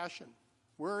your passion?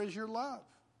 Where is your love?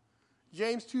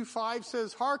 James 2:5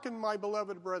 says, Hearken, my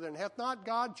beloved brethren, hath not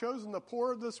God chosen the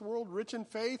poor of this world rich in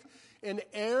faith, and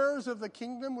heirs of the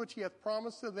kingdom which he hath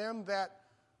promised to them that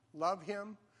love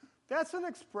him? That's an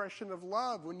expression of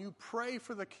love when you pray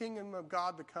for the kingdom of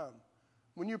God to come.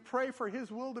 When you pray for his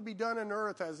will to be done on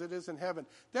earth as it is in heaven.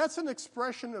 That's an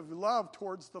expression of love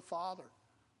towards the Father.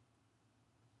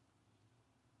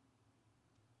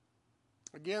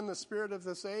 Again, the spirit of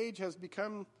this age has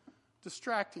become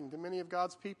distracting to many of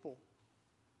God's people.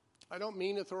 I don't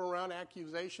mean to throw around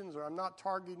accusations, or I'm not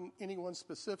targeting anyone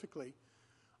specifically.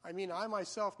 I mean, I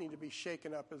myself need to be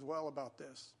shaken up as well about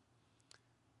this.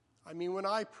 I mean, when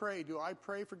I pray, do I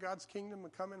pray for God's kingdom to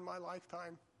come in my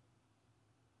lifetime?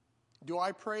 Do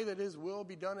I pray that his will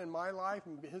be done in my life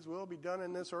and his will be done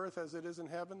in this earth as it is in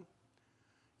heaven?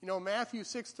 You know, Matthew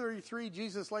 6:33,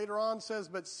 Jesus later on says,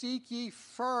 But seek ye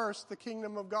first the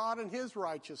kingdom of God and his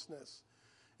righteousness,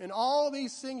 and all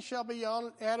these things shall be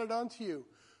added unto you.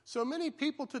 So many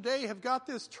people today have got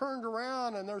this turned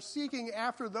around, and they're seeking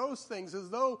after those things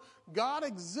as though God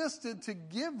existed to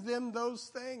give them those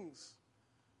things.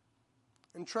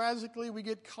 And tragically, we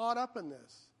get caught up in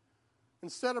this.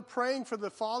 Instead of praying for the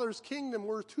Father's kingdom,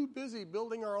 we're too busy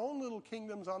building our own little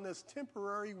kingdoms on this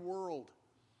temporary world.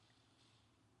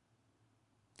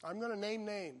 I'm going to name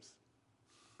names.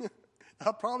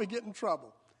 I'll probably get in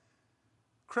trouble.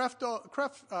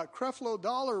 Creflo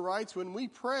Dollar writes, when we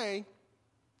pray,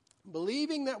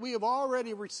 believing that we have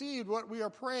already received what we are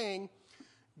praying,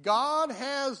 God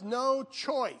has no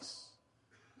choice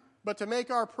but to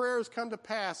make our prayers come to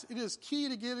pass. It is key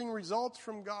to getting results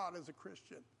from God as a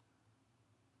Christian.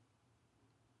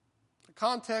 The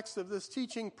context of this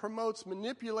teaching promotes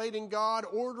manipulating God,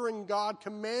 ordering God,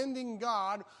 commanding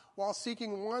God, while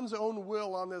seeking one's own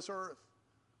will on this earth.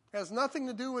 It has nothing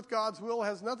to do with God's will,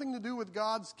 has nothing to do with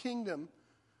God's kingdom.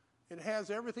 It has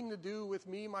everything to do with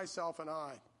me, myself, and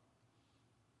I.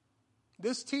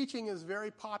 This teaching is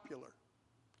very popular,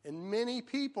 and many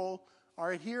people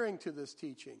are adhering to this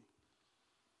teaching.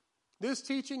 This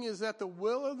teaching is that the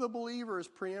will of the believer is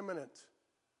preeminent,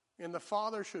 and the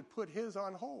Father should put his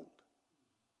on hold.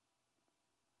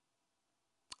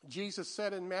 Jesus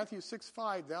said in Matthew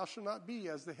 6:5, Thou shalt not be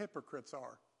as the hypocrites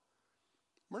are.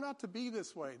 We're not to be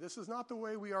this way. This is not the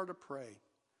way we are to pray.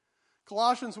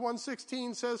 Colossians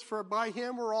 1:16 says, For by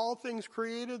him were all things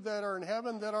created that are in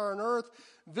heaven, that are on earth,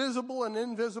 visible and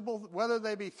invisible, whether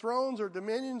they be thrones or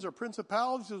dominions or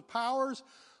principalities or powers.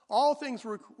 All things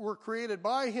were created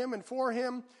by him and for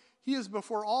him. He is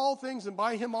before all things, and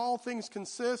by him all things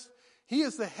consist. He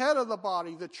is the head of the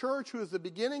body, the church, who is the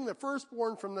beginning, the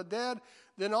firstborn from the dead,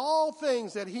 then all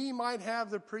things that he might have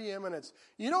the preeminence.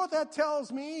 You know what that tells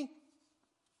me?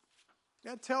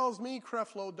 That tells me,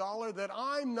 Creflo Dollar, that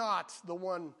I'm not the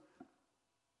one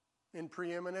in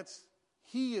preeminence.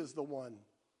 He is the one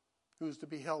who's to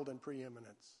be held in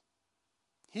preeminence.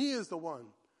 He is the one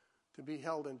to be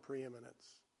held in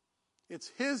preeminence. It's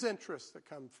his interest that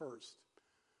come first.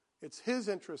 It's his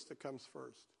interest that comes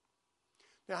first.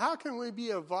 Now, how can we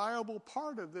be a viable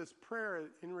part of this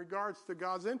prayer in regards to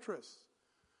God's interests?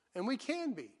 And we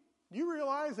can be. Do you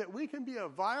realize that we can be a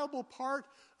viable part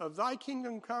of thy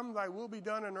kingdom come, thy will be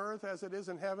done on earth as it is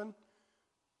in heaven?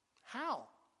 How?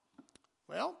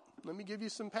 Well, let me give you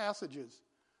some passages.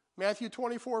 Matthew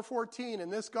 24:14,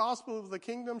 And this gospel of the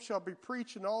kingdom shall be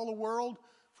preached in all the world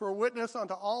for a witness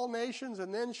unto all nations,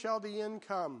 and then shall the end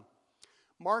come.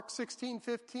 Mark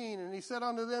 16:15, And he said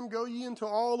unto them, Go ye into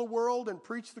all the world and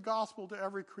preach the gospel to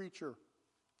every creature.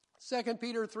 2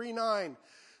 Peter 3:9,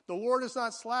 The Lord is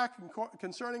not slack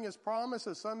concerning his promise,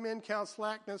 as some men count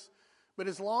slackness, but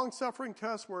is long-suffering to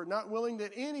us. We're not willing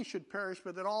that any should perish,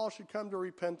 but that all should come to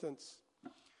repentance.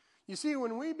 You see,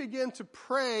 when we begin to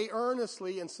pray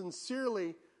earnestly and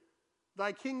sincerely,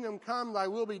 thy kingdom come, thy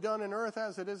will be done in earth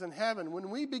as it is in heaven, when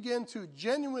we begin to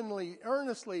genuinely,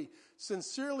 earnestly,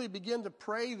 sincerely begin to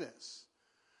pray this,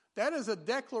 that is a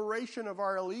declaration of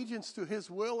our allegiance to his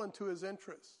will and to his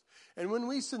interest. And when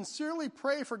we sincerely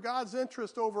pray for God's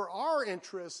interest over our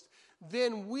interest,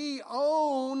 then we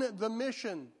own the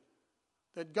mission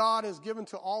that God has given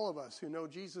to all of us who know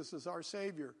Jesus as our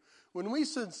Savior. When we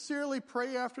sincerely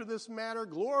pray after this matter,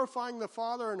 glorifying the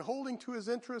Father and holding to his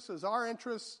interests as our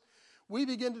interests, we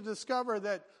begin to discover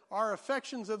that our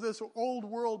affections of this old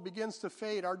world begins to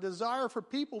fade. Our desire for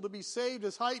people to be saved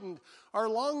is heightened. Our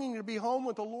longing to be home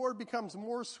with the Lord becomes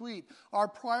more sweet. Our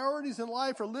priorities in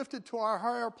life are lifted to our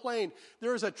higher plane.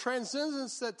 There is a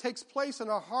transcendence that takes place in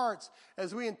our hearts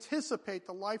as we anticipate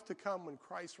the life to come when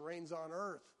Christ reigns on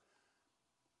earth.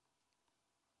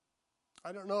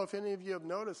 I don't know if any of you have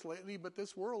noticed lately, but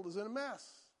this world is in a mess.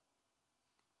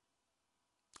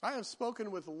 I have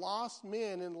spoken with lost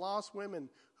men and lost women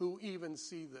who even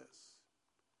see this.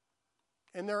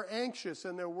 And they're anxious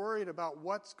and they're worried about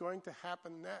what's going to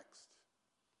happen next.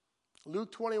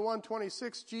 Luke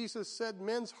 21:26, Jesus said,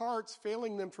 men's hearts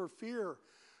failing them for fear,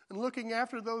 and looking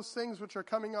after those things which are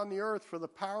coming on the earth, for the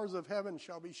powers of heaven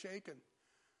shall be shaken.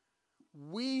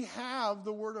 We have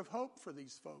the word of hope for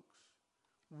these folks.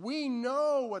 We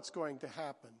know what's going to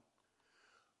happen.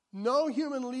 No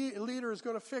human leader is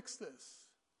going to fix this.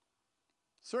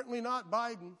 Certainly not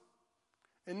Biden,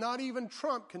 and not even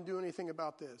Trump can do anything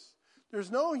about this. There's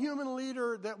no human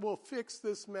leader that will fix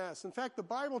this mess. In fact, the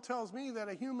Bible tells me that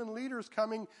a human leader is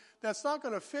coming that's not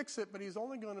going to fix it, but he's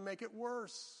only going to make it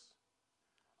worse.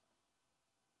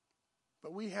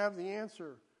 But we have the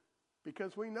answer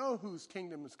because we know whose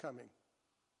kingdom is coming.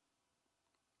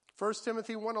 1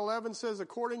 Timothy 1:11 says,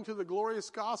 according to the glorious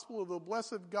gospel of the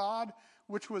blessed God,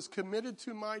 which was committed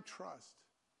to my trust.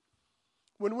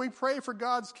 When we pray for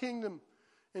God's kingdom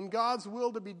and God's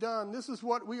will to be done, this is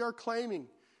what we are claiming,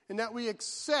 and that we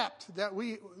accept that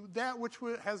which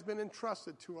has been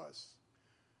entrusted to us.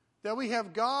 That we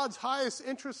have God's highest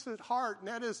interest at heart, and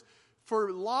that is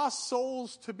for lost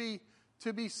souls to be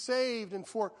saved and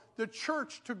for the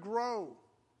church to grow.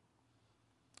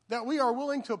 That we are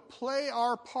willing to play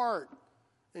our part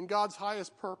in God's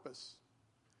highest purpose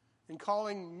in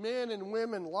calling men and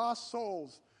women, lost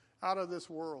souls, out of this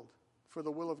world for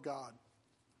the will of God.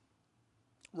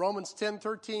 Romans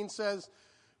 10:13 says,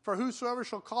 for whosoever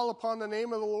shall call upon the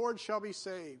name of the Lord shall be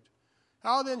saved.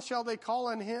 How then shall they call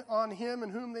on him in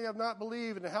whom they have not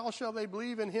believed? And how shall they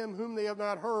believe in him whom they have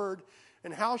not heard?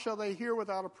 And how shall they hear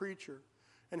without a preacher?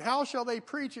 And how shall they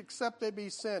preach except they be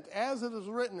sent? As it is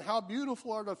written, how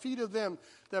beautiful are the feet of them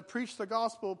that preach the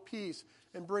gospel of peace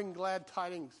and bring glad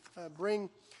tidings,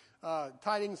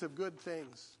 tidings of good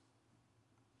things.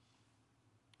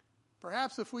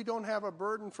 Perhaps if we don't have a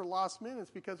burden for lost men,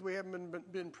 it's because we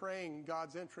haven't been praying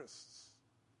God's interests.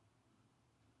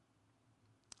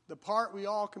 The part we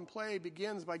all can play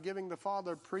begins by giving the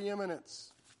Father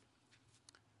preeminence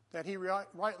that he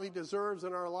rightly deserves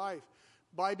in our life.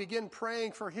 By begin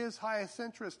praying for his highest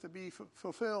interest to be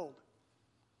fulfilled.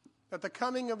 That the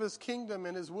coming of his kingdom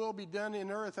and his will be done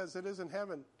in earth as it is in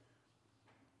heaven.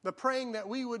 The praying that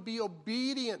we would be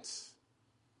obedient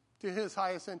to his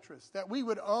highest interest. That we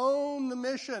would own the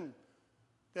mission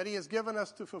that he has given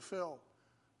us to fulfill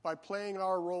by playing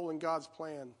our role in God's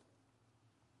plan.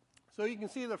 So you can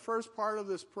see the first part of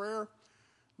this prayer,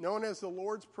 known as the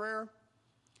Lord's Prayer,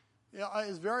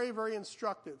 is very, very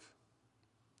instructive.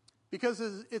 Because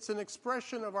it's an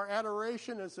expression of our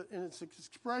adoration, it's an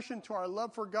expression to our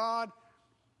love for God.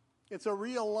 It's a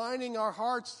realigning our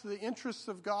hearts to the interests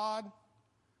of God.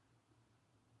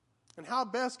 And how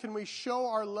best can we show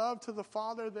our love to the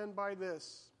Father than by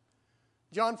this?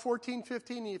 John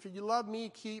 14:15, if you love me,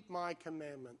 keep my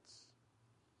commandments.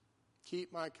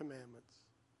 Keep my commandments.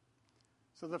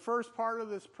 So the first part of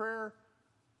this prayer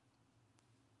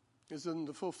is in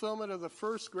the fulfillment of the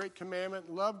first great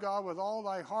commandment, love God with all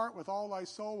thy heart, with all thy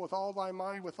soul, with all thy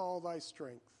mind, with all thy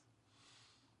strength.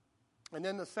 And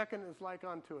then the second is like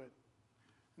unto it.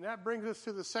 And that brings us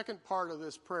to the second part of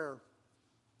this prayer.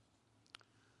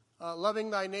 Loving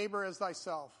thy neighbor as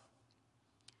thyself.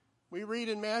 We read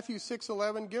in Matthew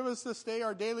 6:11, give us this day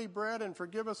our daily bread and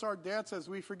forgive us our debts as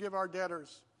we forgive our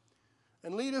debtors.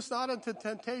 And lead us not into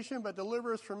temptation, but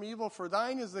deliver us from evil. For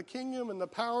thine is the kingdom and the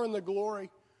power and the glory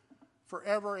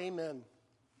forever. Amen.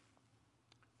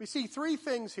 We see three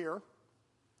things here,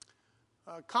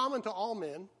 common to all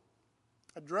men,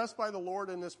 addressed by the Lord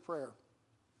in this prayer.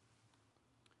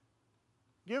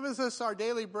 Give us this our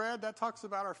daily bread. That talks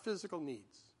about our physical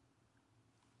needs.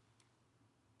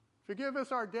 Forgive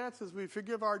us our debts as we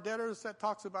forgive our debtors. That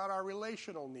talks about our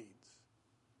relational needs.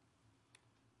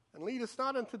 And lead us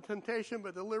not into temptation,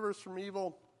 but deliver us from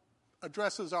evil,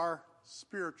 addresses our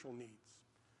spiritual needs.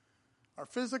 Our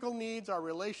physical needs, our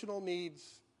relational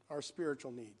needs, our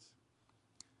spiritual needs.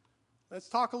 Let's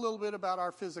talk a little bit about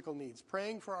our physical needs,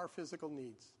 praying for our physical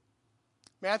needs.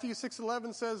 Matthew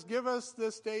 6:11 says, "Give us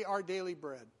this day our daily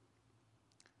bread."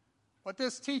 What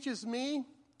this teaches me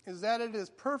is that it is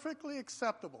perfectly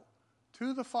acceptable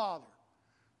to the Father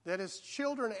that his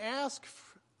children ask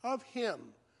of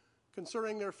him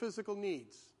concerning their physical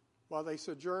needs while they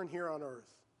sojourn here on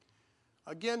earth.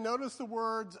 Again, notice the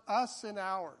words us and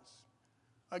ours.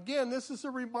 Again, this is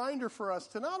a reminder for us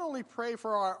to not only pray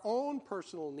for our own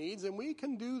personal needs, and we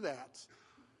can do that,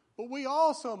 but we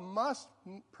also must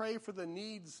pray for the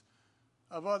needs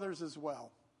of others as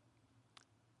well.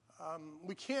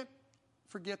 We can't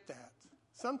forget that.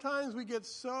 Sometimes we get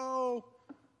so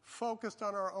focused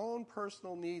on our own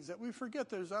personal needs that we forget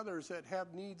there's others that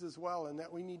have needs as well, and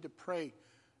that we need to pray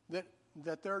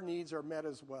that their needs are met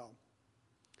as well.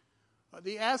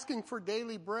 The asking for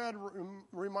daily bread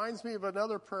reminds me of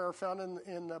another prayer found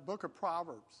in the book of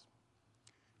Proverbs.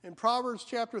 In Proverbs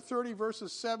chapter 30,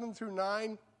 verses 7 through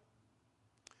 9,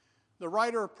 the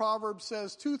writer of Proverbs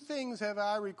says, "Two things have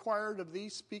I required of thee,"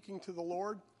 speaking to the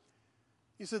Lord.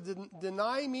 He said,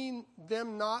 "Deny me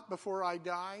them not before I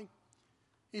die."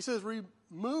 He says,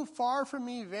 "Remove far from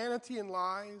me vanity and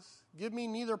lies. Give me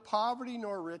neither poverty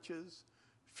nor riches.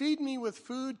 Feed me with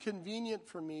food convenient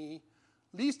for me.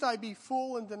 Lest I be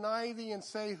full and deny thee and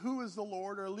say, Who is the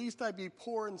Lord? Or lest I be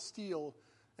poor and steal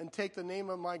and take the name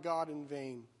of my God in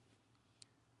vain."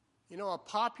 You know, a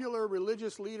popular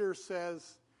religious leader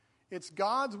says, it's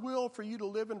God's will for you to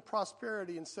live in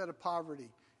prosperity instead of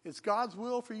poverty. It's God's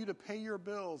will for you to pay your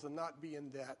bills and not be in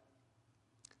debt.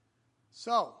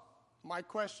 So, my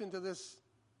question to this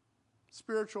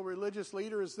spiritual religious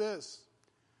leader is this.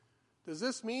 Does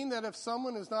this mean that if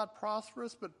someone is not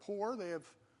prosperous but poor, they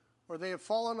have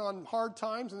fallen on hard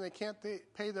times and they can't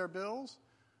pay their bills,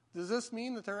 does this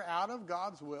mean that they're out of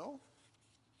God's will?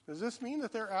 Does this mean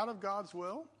that they're out of God's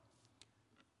will?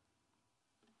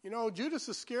 You know, Judas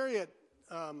Iscariot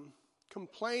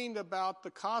complained about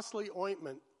the costly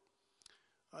ointment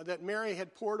that Mary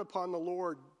had poured upon the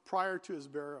Lord prior to his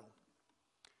burial.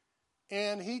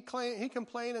 And he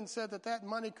complained and said that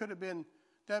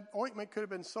ointment could have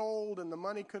been sold and the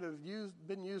money could have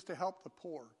been used to help the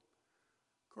poor.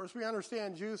 Of course, we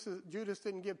understand Judas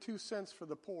didn't give 2 cents for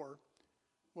the poor.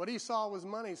 What he saw was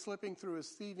money slipping through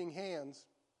his thieving hands.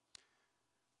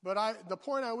 But the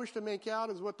point I wish to make out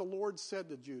is what the Lord said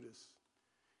to Judas.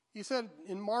 He said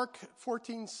in Mark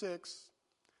 14:6,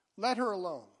 "Let her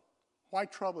alone. Why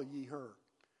trouble ye her?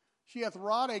 She hath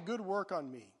wrought a good work on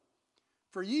me.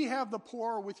 For ye have the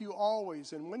poor with you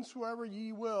always, and whensoever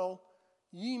ye will,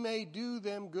 ye may do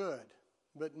them good.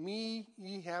 But me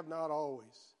ye have not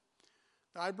always."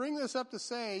 Now, I bring this up to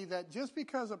say that just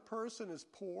because a person is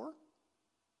poor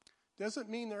doesn't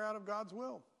mean they're out of God's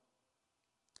will.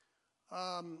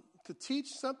 To teach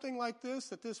something like this,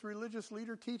 that this religious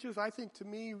leader teaches, I think to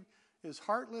me is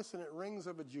heartless and it rings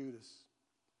of a Judas.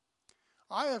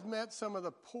 I have met some of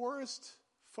the poorest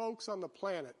folks on the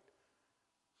planet,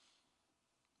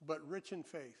 but rich in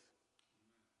faith.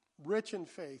 Rich in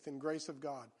faith and grace of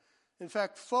God. In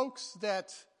fact, folks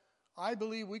that I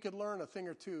believe we could learn a thing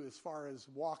or two as far as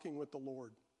walking with the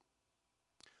Lord.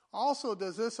 Also,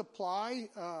 does this apply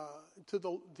to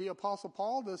the Apostle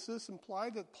Paul? Does this imply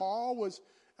that Paul was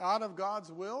out of God's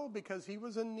will because he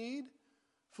was in need?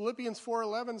 Philippians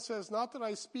 4:11 says, "Not that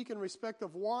I speak in respect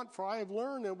of want, for I have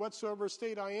learned in whatsoever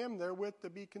state I am therewith to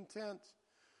be content.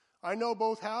 I know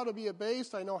both how to be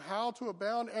abased, I know how to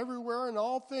abound everywhere in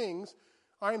all things.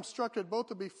 I am instructed both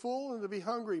to be full and to be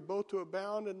hungry, both to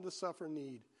abound and to suffer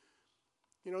need."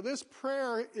 You know, this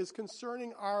prayer is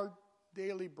concerning our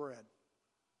daily bread.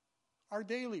 Our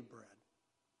daily bread.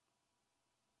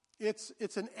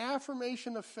 It's an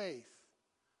affirmation of faith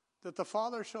that the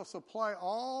Father shall supply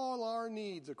all our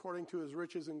needs according to his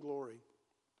riches and glory.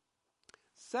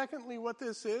 Secondly, what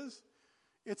this is,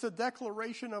 it's a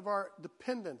declaration of our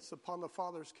dependence upon the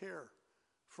Father's care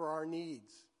for our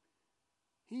needs.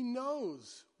 He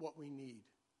knows what we need.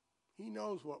 He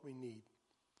knows what we need.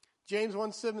 James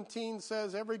 1:17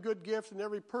 says, "Every good gift and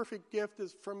every perfect gift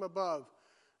is from above,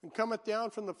 and cometh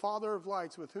down from the Father of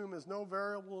lights, with whom is no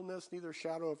variableness, neither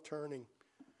shadow of turning."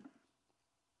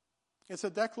 It's a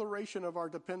declaration of our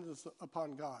dependence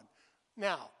upon God.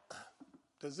 Now,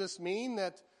 Does this mean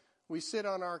that we sit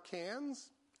on our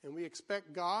cans and we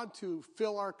expect God to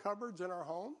fill our cupboards in our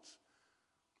homes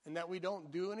and that we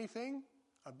don't do anything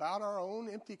about our own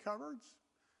empty cupboards?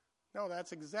 No,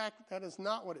 that is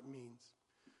not what it means.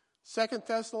 2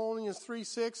 Thessalonians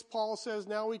 3:6, Paul says,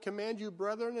 "Now we command you,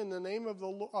 brethren, in the name of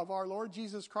our Lord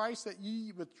Jesus Christ, that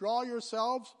ye withdraw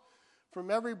yourselves from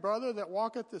every brother that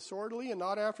walketh disorderly, and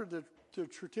not after the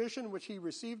tradition which he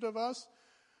received of us.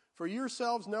 For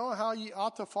yourselves know how ye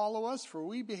ought to follow us, for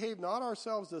we behaved not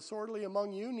ourselves disorderly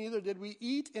among you, neither did we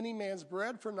eat any man's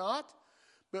bread for naught,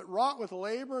 but wrought with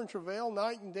labor and travail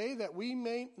night and day, that we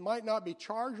might not be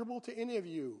chargeable to any of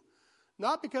you.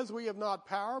 Not because we have not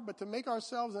power, but to make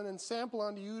ourselves an ensample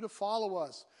unto you to follow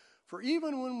us. For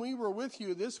even when we were with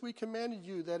you, this we commanded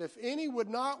you, that if any would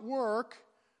not work,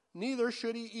 neither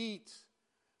should he eat.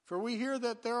 For we hear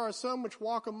that there are some which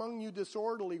walk among you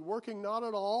disorderly, working not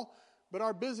at all, but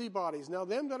are busybodies. Now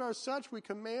them that are such we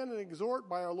command and exhort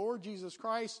by our Lord Jesus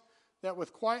Christ, that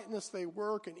with quietness they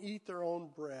work and eat their own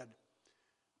bread."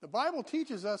 The Bible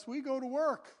teaches us we go to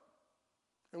work,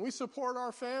 and we support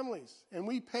our families, and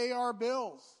we pay our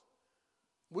bills.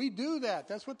 We do that.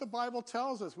 That's what the Bible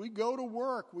tells us. We go to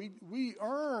work. We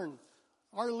earn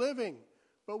our living.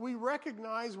 But we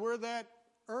recognize where that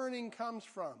earning comes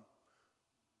from.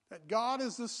 That God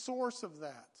is the source of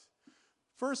that.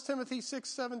 1 Timothy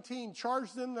 6:17,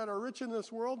 "Charge them that are rich in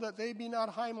this world, that they be not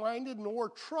high-minded, nor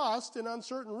trust in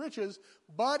uncertain riches,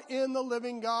 but in the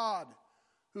living God,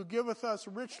 who giveth us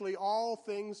richly all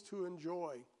things to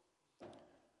enjoy."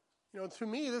 To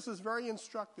me, this is very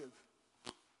instructive.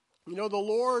 The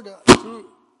Lord,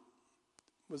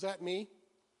 was that me?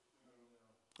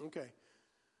 Okay.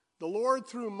 The Lord,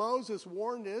 through Moses,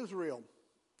 warned Israel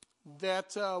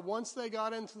that once they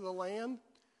got into the land,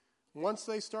 once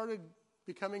they started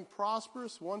becoming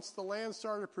prosperous, once the land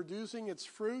started producing its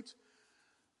fruit,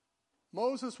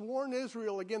 Moses warned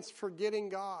Israel against forgetting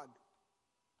God.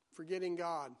 Forgetting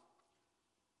God.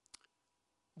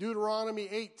 Deuteronomy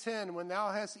 8:10, "When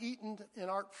thou hast eaten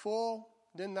and art full,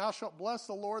 then thou shalt bless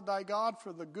the Lord thy God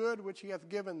for the good which he hath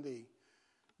given thee.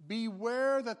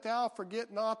 Beware that thou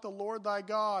forget not the Lord thy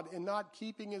God, in not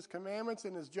keeping his commandments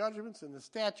and his judgments and his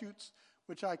statutes,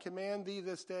 which I command thee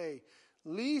this day.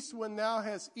 Lest when thou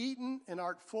hast eaten and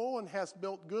art full, and hast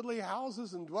built goodly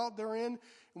houses and dwelt therein,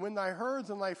 and when thy herds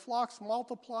and thy flocks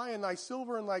multiply, and thy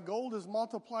silver and thy gold is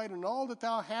multiplied, and all that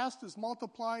thou hast is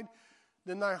multiplied,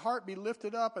 then thy heart be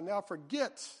lifted up, and thou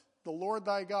forget the Lord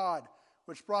thy God,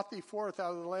 which brought thee forth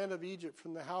out of the land of Egypt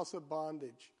from the house of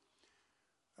bondage."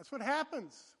 That's what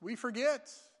happens. We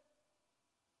forget.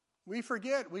 We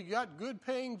forget. We got good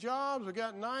paying jobs, we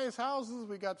got nice houses,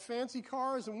 we got fancy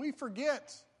cars, and we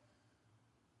forget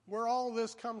where all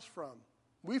this comes from.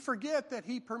 We forget that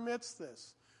he permits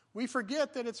this. We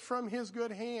forget that it's from his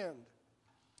good hand.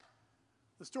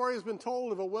 The story has been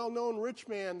told of a well-known rich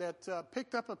man that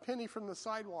picked up a penny from the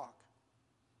sidewalk.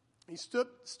 He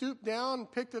stooped down,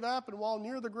 picked it up, and while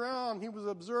near the ground, he was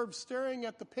observed staring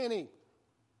at the penny.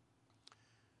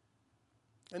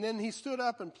 And then he stood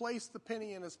up and placed the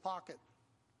penny in his pocket.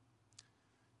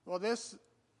 Well, this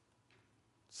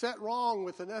set wrong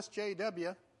with an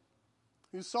SJW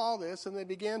who saw this, and they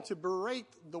began to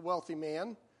berate the wealthy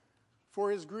man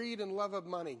for his greed and love of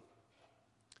money.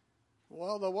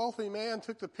 Well, the wealthy man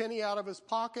took the penny out of his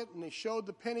pocket, and he showed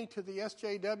the penny to the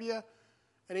SJW,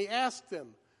 and he asked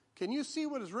them, "Can you see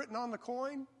what is written on the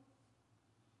coin?"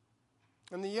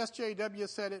 And the SJW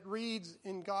said, "It reads,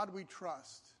 'In God we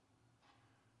trust.'"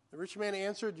 The rich man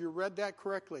answered, "You read that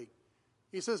correctly."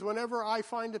 He says, "Whenever I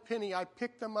find a penny, I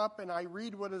pick them up and I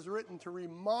read what is written to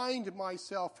remind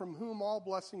myself from whom all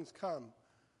blessings come.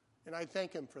 And I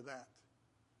thank him for that."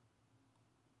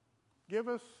 Give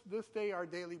us this day our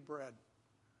daily bread.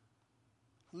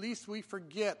 Lest we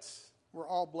forget where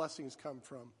all blessings come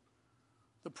from.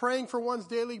 The praying for one's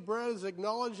daily bread is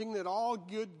acknowledging that all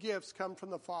good gifts come from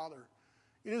the Father.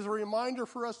 It is a reminder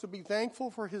for us to be thankful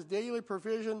for his daily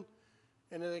provision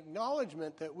and an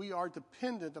acknowledgement that we are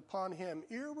dependent upon him,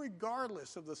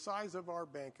 irregardless of the size of our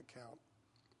bank account.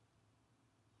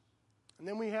 And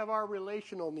then we have our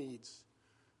relational needs.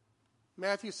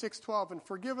 Matthew 6:12, "And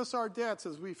forgive us our debts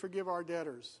as we forgive our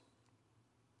debtors."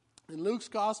 In Luke's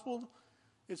gospel,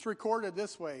 it's recorded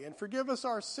this way, "And forgive us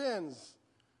our sins,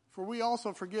 for we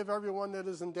also forgive everyone that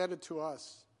is indebted to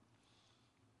us."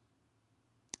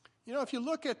 If you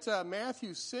look at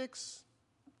Matthew 6,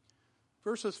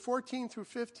 verses 14 through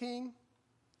 15,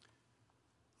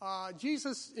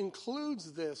 Jesus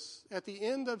includes this at the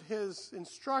end of his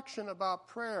instruction about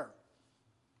prayer.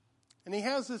 And he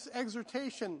has this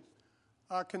exhortation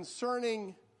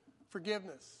concerning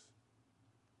forgiveness.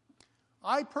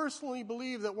 I personally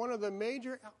believe that one of the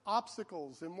major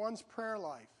obstacles in one's prayer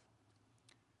life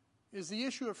is the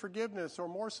issue of forgiveness, or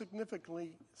more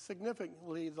significantly,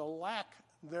 the lack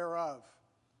thereof.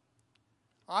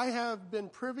 I have been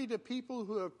privy to people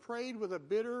who have prayed with a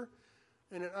bitter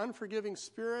and an unforgiving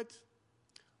spirit.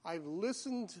 I've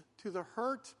listened to the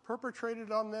hurt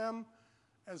perpetrated on them,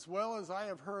 as well as I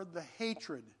have heard the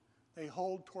hatred they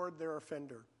hold toward their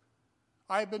offender.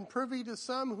 I've been privy to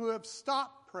some who have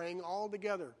stopped praying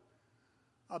altogether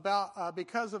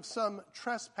because of some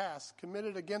trespass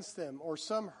committed against them, or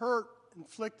some hurt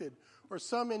inflicted, or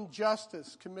some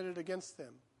injustice committed against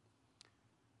them.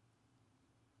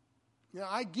 Now,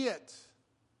 I get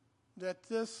that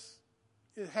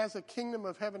it has a kingdom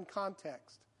of heaven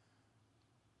context.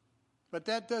 But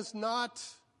that does not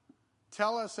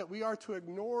tell us that we are to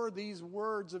ignore these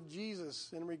words of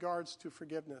Jesus in regards to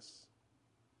forgiveness.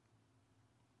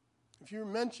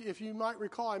 If you might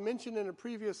recall, I mentioned in a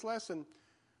previous lesson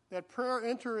that prayer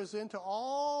enters into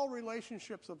all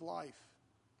relationships of life.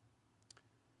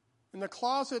 In the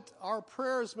closet, our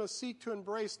prayers must seek to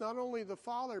embrace not only the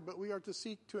Father, but we are to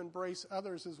seek to embrace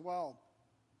others as well.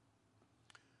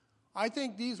 I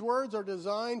think these words are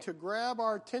designed to grab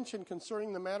our attention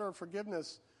concerning the matter of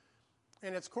forgiveness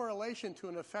and its correlation to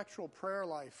an effectual prayer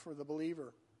life for the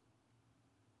believer.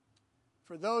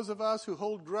 For those of us who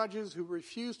hold grudges, who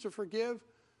refuse to forgive,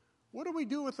 what do we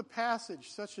do with a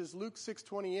passage such as Luke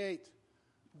 6:28?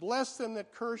 Bless them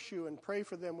that curse you and pray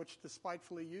for them which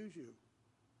despitefully use you.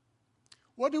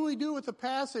 What do we do with the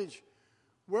passage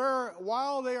where,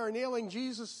 while they are nailing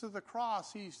Jesus to the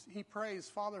cross, he prays,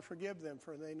 Father, forgive them,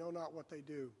 for they know not what they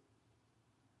do?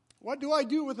 What do I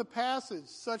do with a passage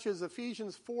such as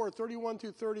Ephesians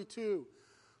 4:31-32?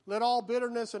 Let all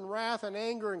bitterness and wrath and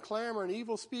anger and clamor and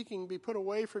evil speaking be put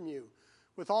away from you,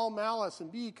 with all malice,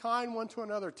 and be kind one to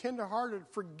another, tenderhearted,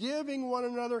 forgiving one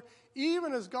another,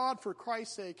 even as God for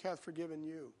Christ's sake hath forgiven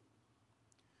you.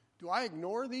 Do I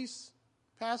ignore these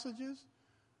passages?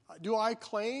 Do I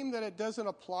claim that it doesn't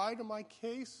apply to my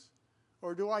case?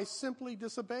 Or do I simply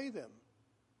disobey them?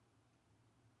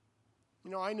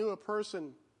 I knew a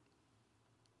person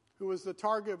who was the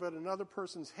target of another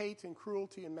person's hate and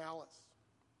cruelty and malice.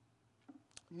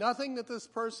 Nothing that this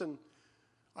person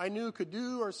I knew could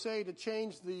do or say to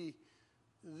change the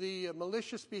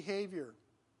malicious behavior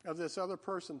of this other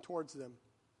person towards them.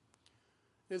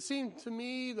 It seemed to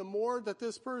me the more that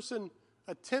this person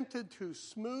attempted to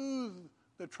smooth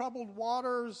the troubled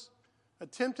waters,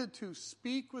 attempted to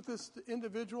speak with this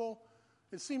individual,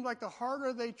 it seemed like the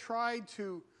harder they tried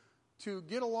to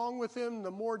get along with him, the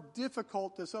more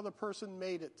difficult this other person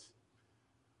made it.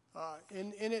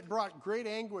 And it brought great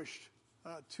anguish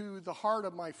to the heart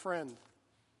of my friend.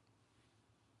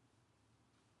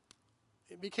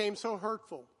 It became so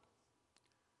hurtful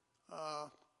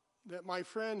that my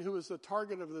friend, who was the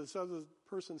target of this other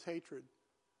person's hatred,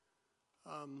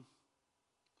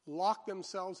 locked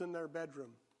themselves in their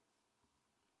bedroom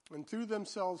and threw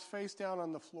themselves face down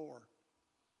on the floor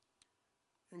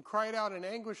and cried out in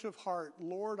anguish of heart,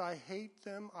 Lord, I hate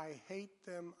them, I hate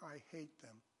them, I hate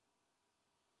them.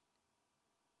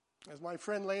 As my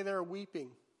friend lay there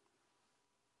weeping,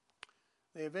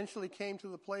 they eventually came to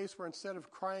the place where instead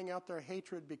of crying out their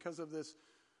hatred because of this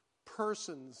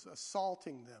person's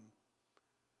assaulting them,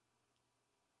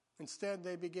 instead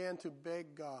they began to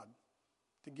beg God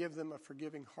to give them a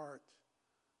forgiving heart.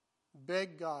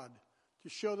 Beg God to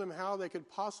show them how they could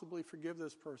possibly forgive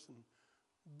this person.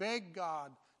 Beg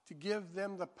God to give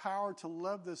them the power to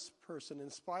love this person in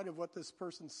spite of what this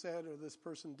person said or this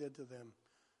person did to them.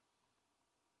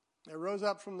 They rose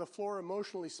up from the floor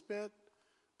emotionally spent,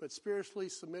 but spiritually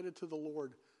submitted to the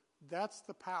Lord. That's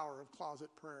the power of closet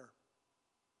prayer.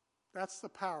 That's the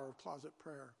power of closet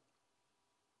prayer.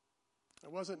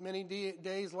 It wasn't many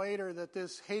days later that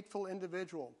this hateful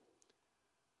individual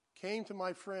came to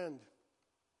my friend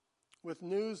with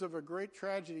news of a great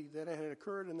tragedy that had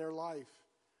occurred in their life.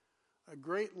 A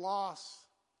great loss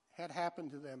had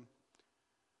happened to them,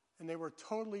 and they were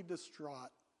totally distraught,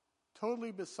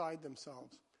 totally beside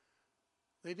themselves.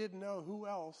 They didn't know who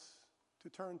else to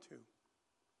turn to.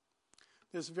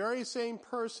 This very same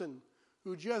person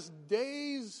who just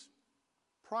days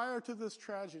prior to this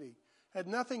tragedy had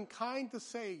nothing kind to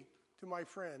say to my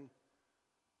friend,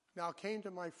 now came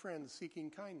to my friend seeking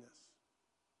kindness.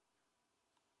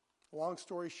 Long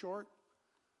story short,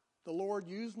 the Lord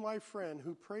used my friend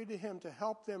who prayed to him to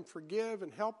help them forgive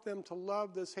and help them to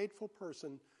love this hateful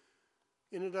person,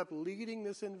 ended up leading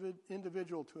this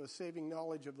individual to a saving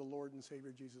knowledge of the Lord and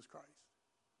Savior Jesus Christ.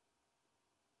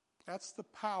 That's the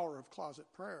power of closet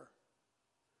prayer.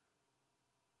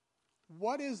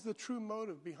 What is the true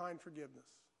motive behind forgiveness?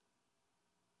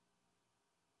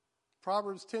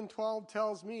 Proverbs 10:12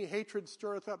 tells me, hatred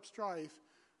stirreth up strife,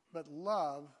 but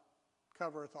love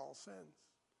covereth all sins.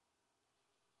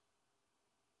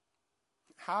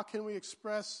 How can we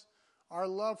express our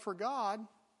love for God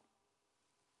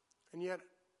and yet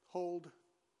hold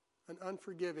an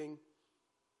unforgiving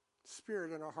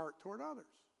spirit in our heart toward others?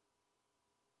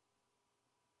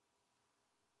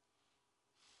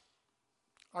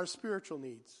 Our spiritual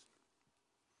needs.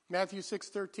 Matthew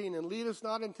 6:13, and lead us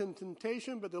not into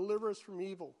temptation, but deliver us from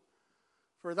evil.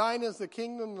 For thine is the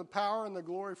kingdom, the power, and the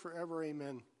glory forever.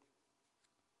 Amen.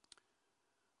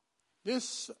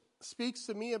 This speaks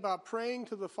to me about praying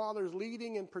to the Father's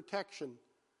leading and protection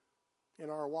in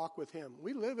our walk with Him.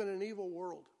 We live in an evil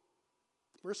world.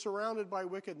 We're surrounded by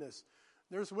wickedness.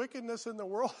 There's wickedness in the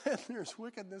world, and there's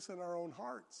wickedness in our own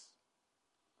hearts.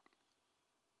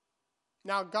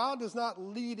 Now, God does not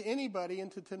lead anybody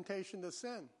into temptation to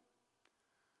sin.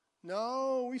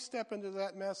 No, we step into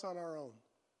that mess on our own.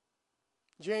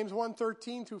 James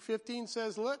 1:13 through 15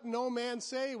 says, let no man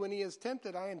say when he is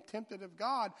tempted, I am tempted of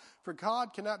God, for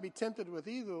God cannot be tempted with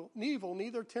evil,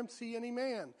 neither tempts he any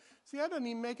man. See, that doesn't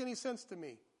even make any sense to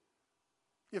me.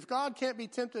 If God can't be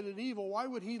tempted at evil, why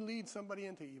would he lead somebody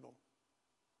into evil?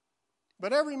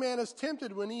 But every man is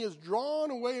tempted when he is drawn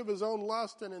away of his own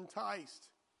lust and enticed.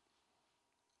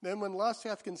 Then when lust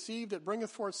hath conceived, it bringeth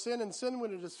forth sin, and sin,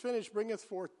 when it is finished, bringeth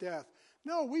forth death.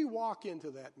 No, we walk into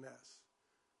that mess.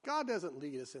 God doesn't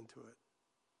lead us into it.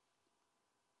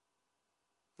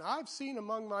 Now, I've seen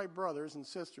among my brothers and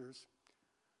sisters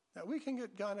that we can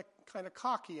get kind of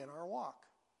cocky in our walk.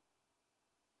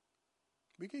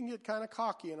 We can get kind of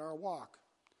cocky in our walk.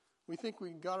 We think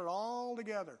we got it all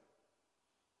together.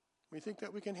 We think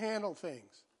that we can handle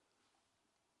things.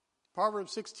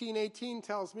 Proverbs 16:18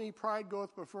 tells me, pride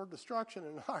goeth before destruction,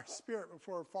 and our spirit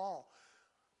before a fall.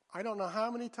 I don't know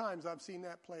how many times I've seen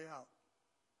that play out.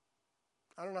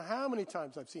 I don't know how many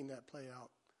times I've seen that play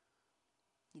out.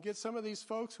 You get some of these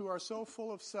folks who are so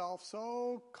full of self,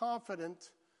 so confident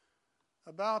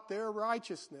about their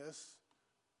righteousness,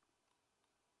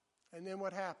 and then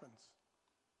what happens?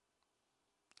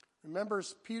 Remember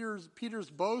Peter's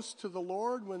boast to the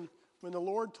Lord when the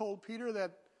Lord told Peter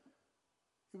that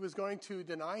he was going to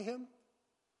deny him?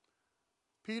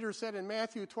 Peter said in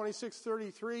Matthew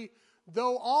 26:33,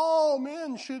 though all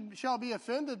men shall be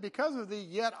offended because of thee,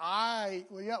 yet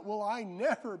will I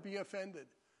never be offended.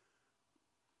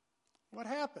 What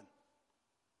happened?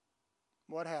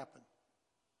 What happened?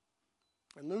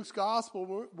 In Luke's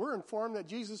gospel, we're informed that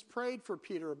Jesus prayed for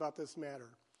Peter about this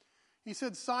matter. He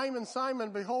said, Simon,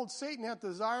 Simon, behold, Satan hath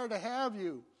desired to have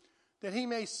you, that he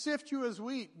may sift you as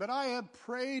wheat. But I have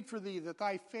prayed for thee, that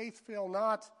thy faith fail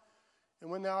not. And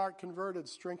when thou art converted,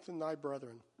 strengthen thy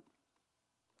brethren.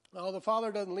 Now, the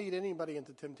Father doesn't lead anybody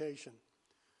into temptation.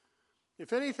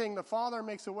 If anything, the Father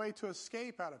makes a way to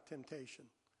escape out of temptation.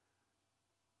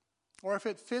 Or if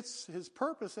it fits his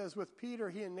purpose, as with Peter,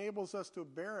 he enables us to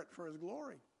bear it for his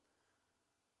glory.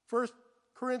 1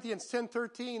 Corinthians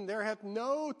 10:13, there hath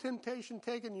no temptation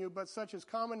taken you, but such as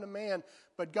common to man.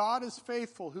 But God is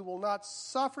faithful, who will not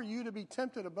suffer you to be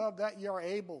tempted above that ye are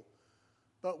able,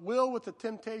 but will with the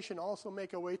temptation also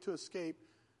make a way to escape,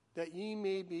 that ye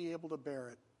may be able to bear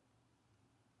it.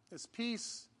 This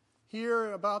piece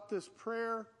here about this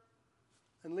prayer,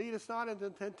 and lead us not into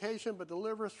temptation, but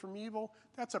deliver us from evil,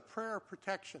 that's a prayer of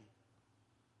protection.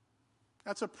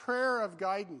 That's a prayer of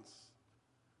guidance.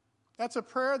 That's a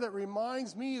prayer that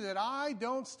reminds me that I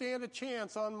don't stand a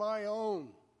chance on my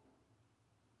own.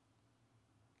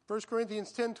 1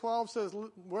 Corinthians 10:12 says,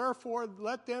 wherefore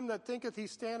let them that thinketh he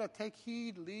standeth take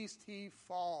heed lest he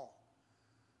fall.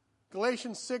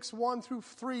 Galatians 6:1 through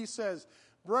 3 says,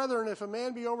 brethren, if a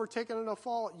man be overtaken in a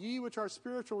fault, ye which are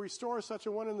spiritual, restore such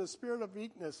a one in the spirit of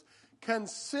meekness,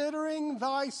 considering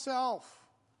thyself,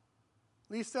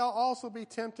 lest thou also be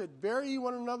tempted. Bear ye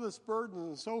one another's burdens,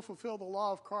 and so fulfill the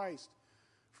law of Christ.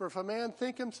 For if a man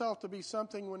think himself to be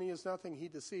something when he is nothing, he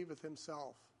deceiveth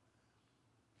himself.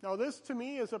 Now this to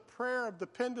me is a prayer of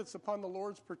dependence upon the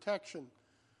Lord's protection.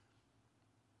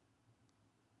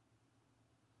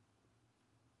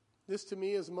 This to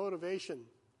me is motivation.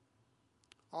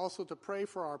 Also to pray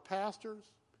for our pastors,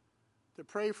 to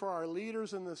pray for our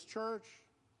leaders in this church,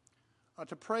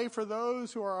 to pray for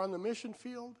those who are on the mission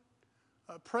field,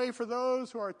 pray for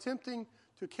those who are attempting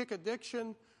to kick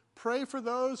addiction, pray for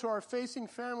those who are facing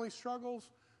family struggles,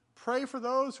 pray for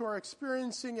those who are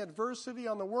experiencing adversity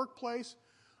on the workplace,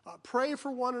 pray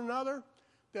for one another,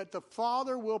 that the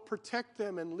Father will protect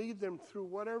them and lead them through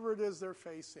whatever it is they're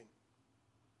facing.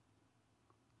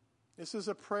 This is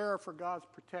a prayer for God's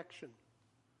protection.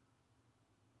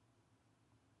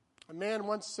 A man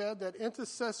once said that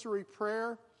intercessory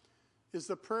prayer is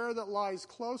the prayer that lies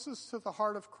closest to the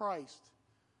heart of Christ,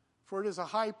 for it is a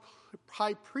high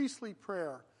priestly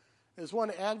prayer, as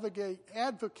one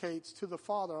advocates to the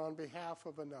Father on behalf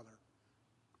of another.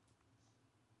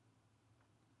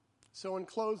 So in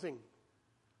closing,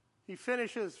 he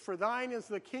finishes, "For thine is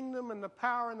the kingdom and the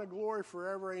power and the glory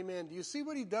forever, amen." Do you see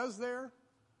what he does there?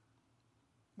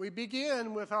 We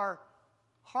begin with our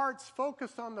hearts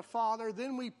focused on the Father,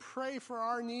 then we pray for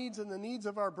our needs and the needs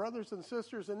of our brothers and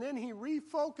sisters, and then he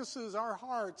refocuses our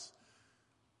hearts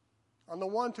on the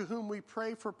one to whom we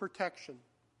pray for protection.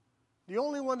 The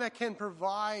only one that can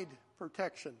provide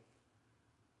protection.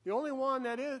 The only one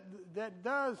that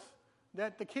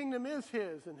the kingdom is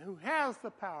his, and who has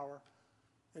the power,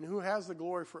 and who has the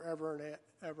glory forever and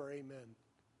ever, amen.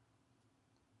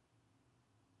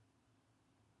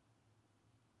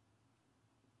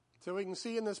 So we can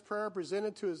see in this prayer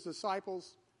presented to his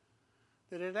disciples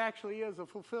that it actually is a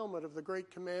fulfillment of the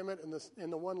great commandment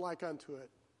and the one like unto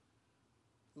it.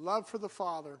 Love for the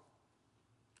Father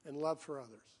and love for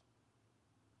others.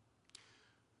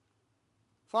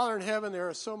 Father in heaven, there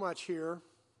is so much here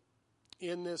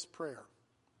in this prayer.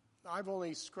 I've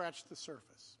only scratched the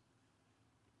surface.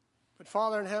 But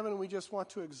Father in heaven, we just want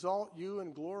to exalt you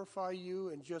and glorify you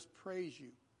and just praise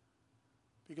you.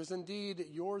 Because indeed,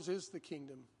 yours is the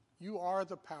kingdom. You are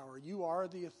the power. You are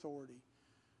the authority.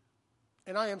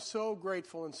 And I am so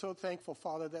grateful and so thankful,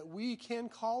 Father, that we can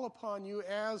call upon you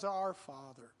as our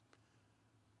Father.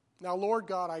 Now, Lord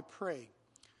God, I pray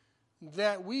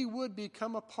that we would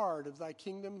become a part of thy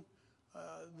kingdom,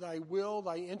 thy will,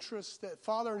 thy interests, that,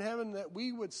 Father in heaven, that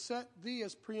we would set thee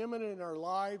as preeminent in our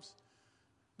lives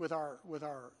with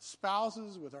our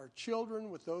spouses, with our children,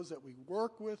 with those that we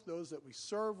work with, those that we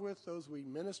serve with, those we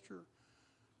minister.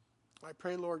 I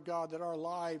pray, Lord God, that our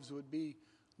lives would be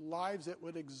lives that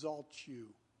would exalt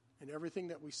you in everything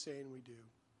that we say and we do.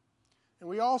 And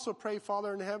we also pray,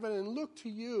 Father in heaven, and look to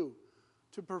you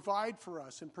to provide for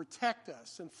us and protect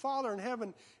us. And Father in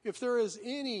heaven, if there is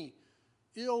any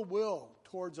ill will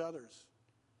towards others,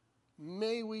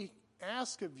 may we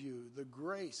ask of you the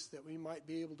grace that we might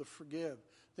be able to forgive,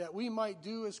 that we might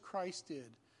do as Christ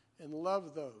did and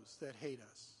love those that hate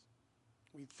us.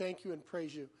 We thank you and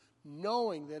praise you,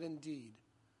 knowing that indeed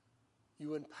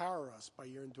you empower us by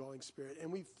your indwelling Spirit.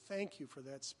 And we thank you for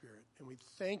that Spirit. And we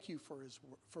thank you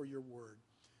for your word.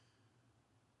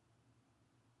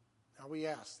 Now we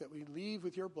ask that we leave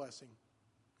with your blessing.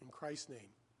 In Christ's name,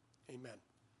 amen.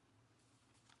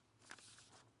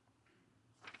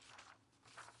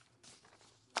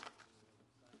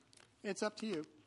 It's up to you.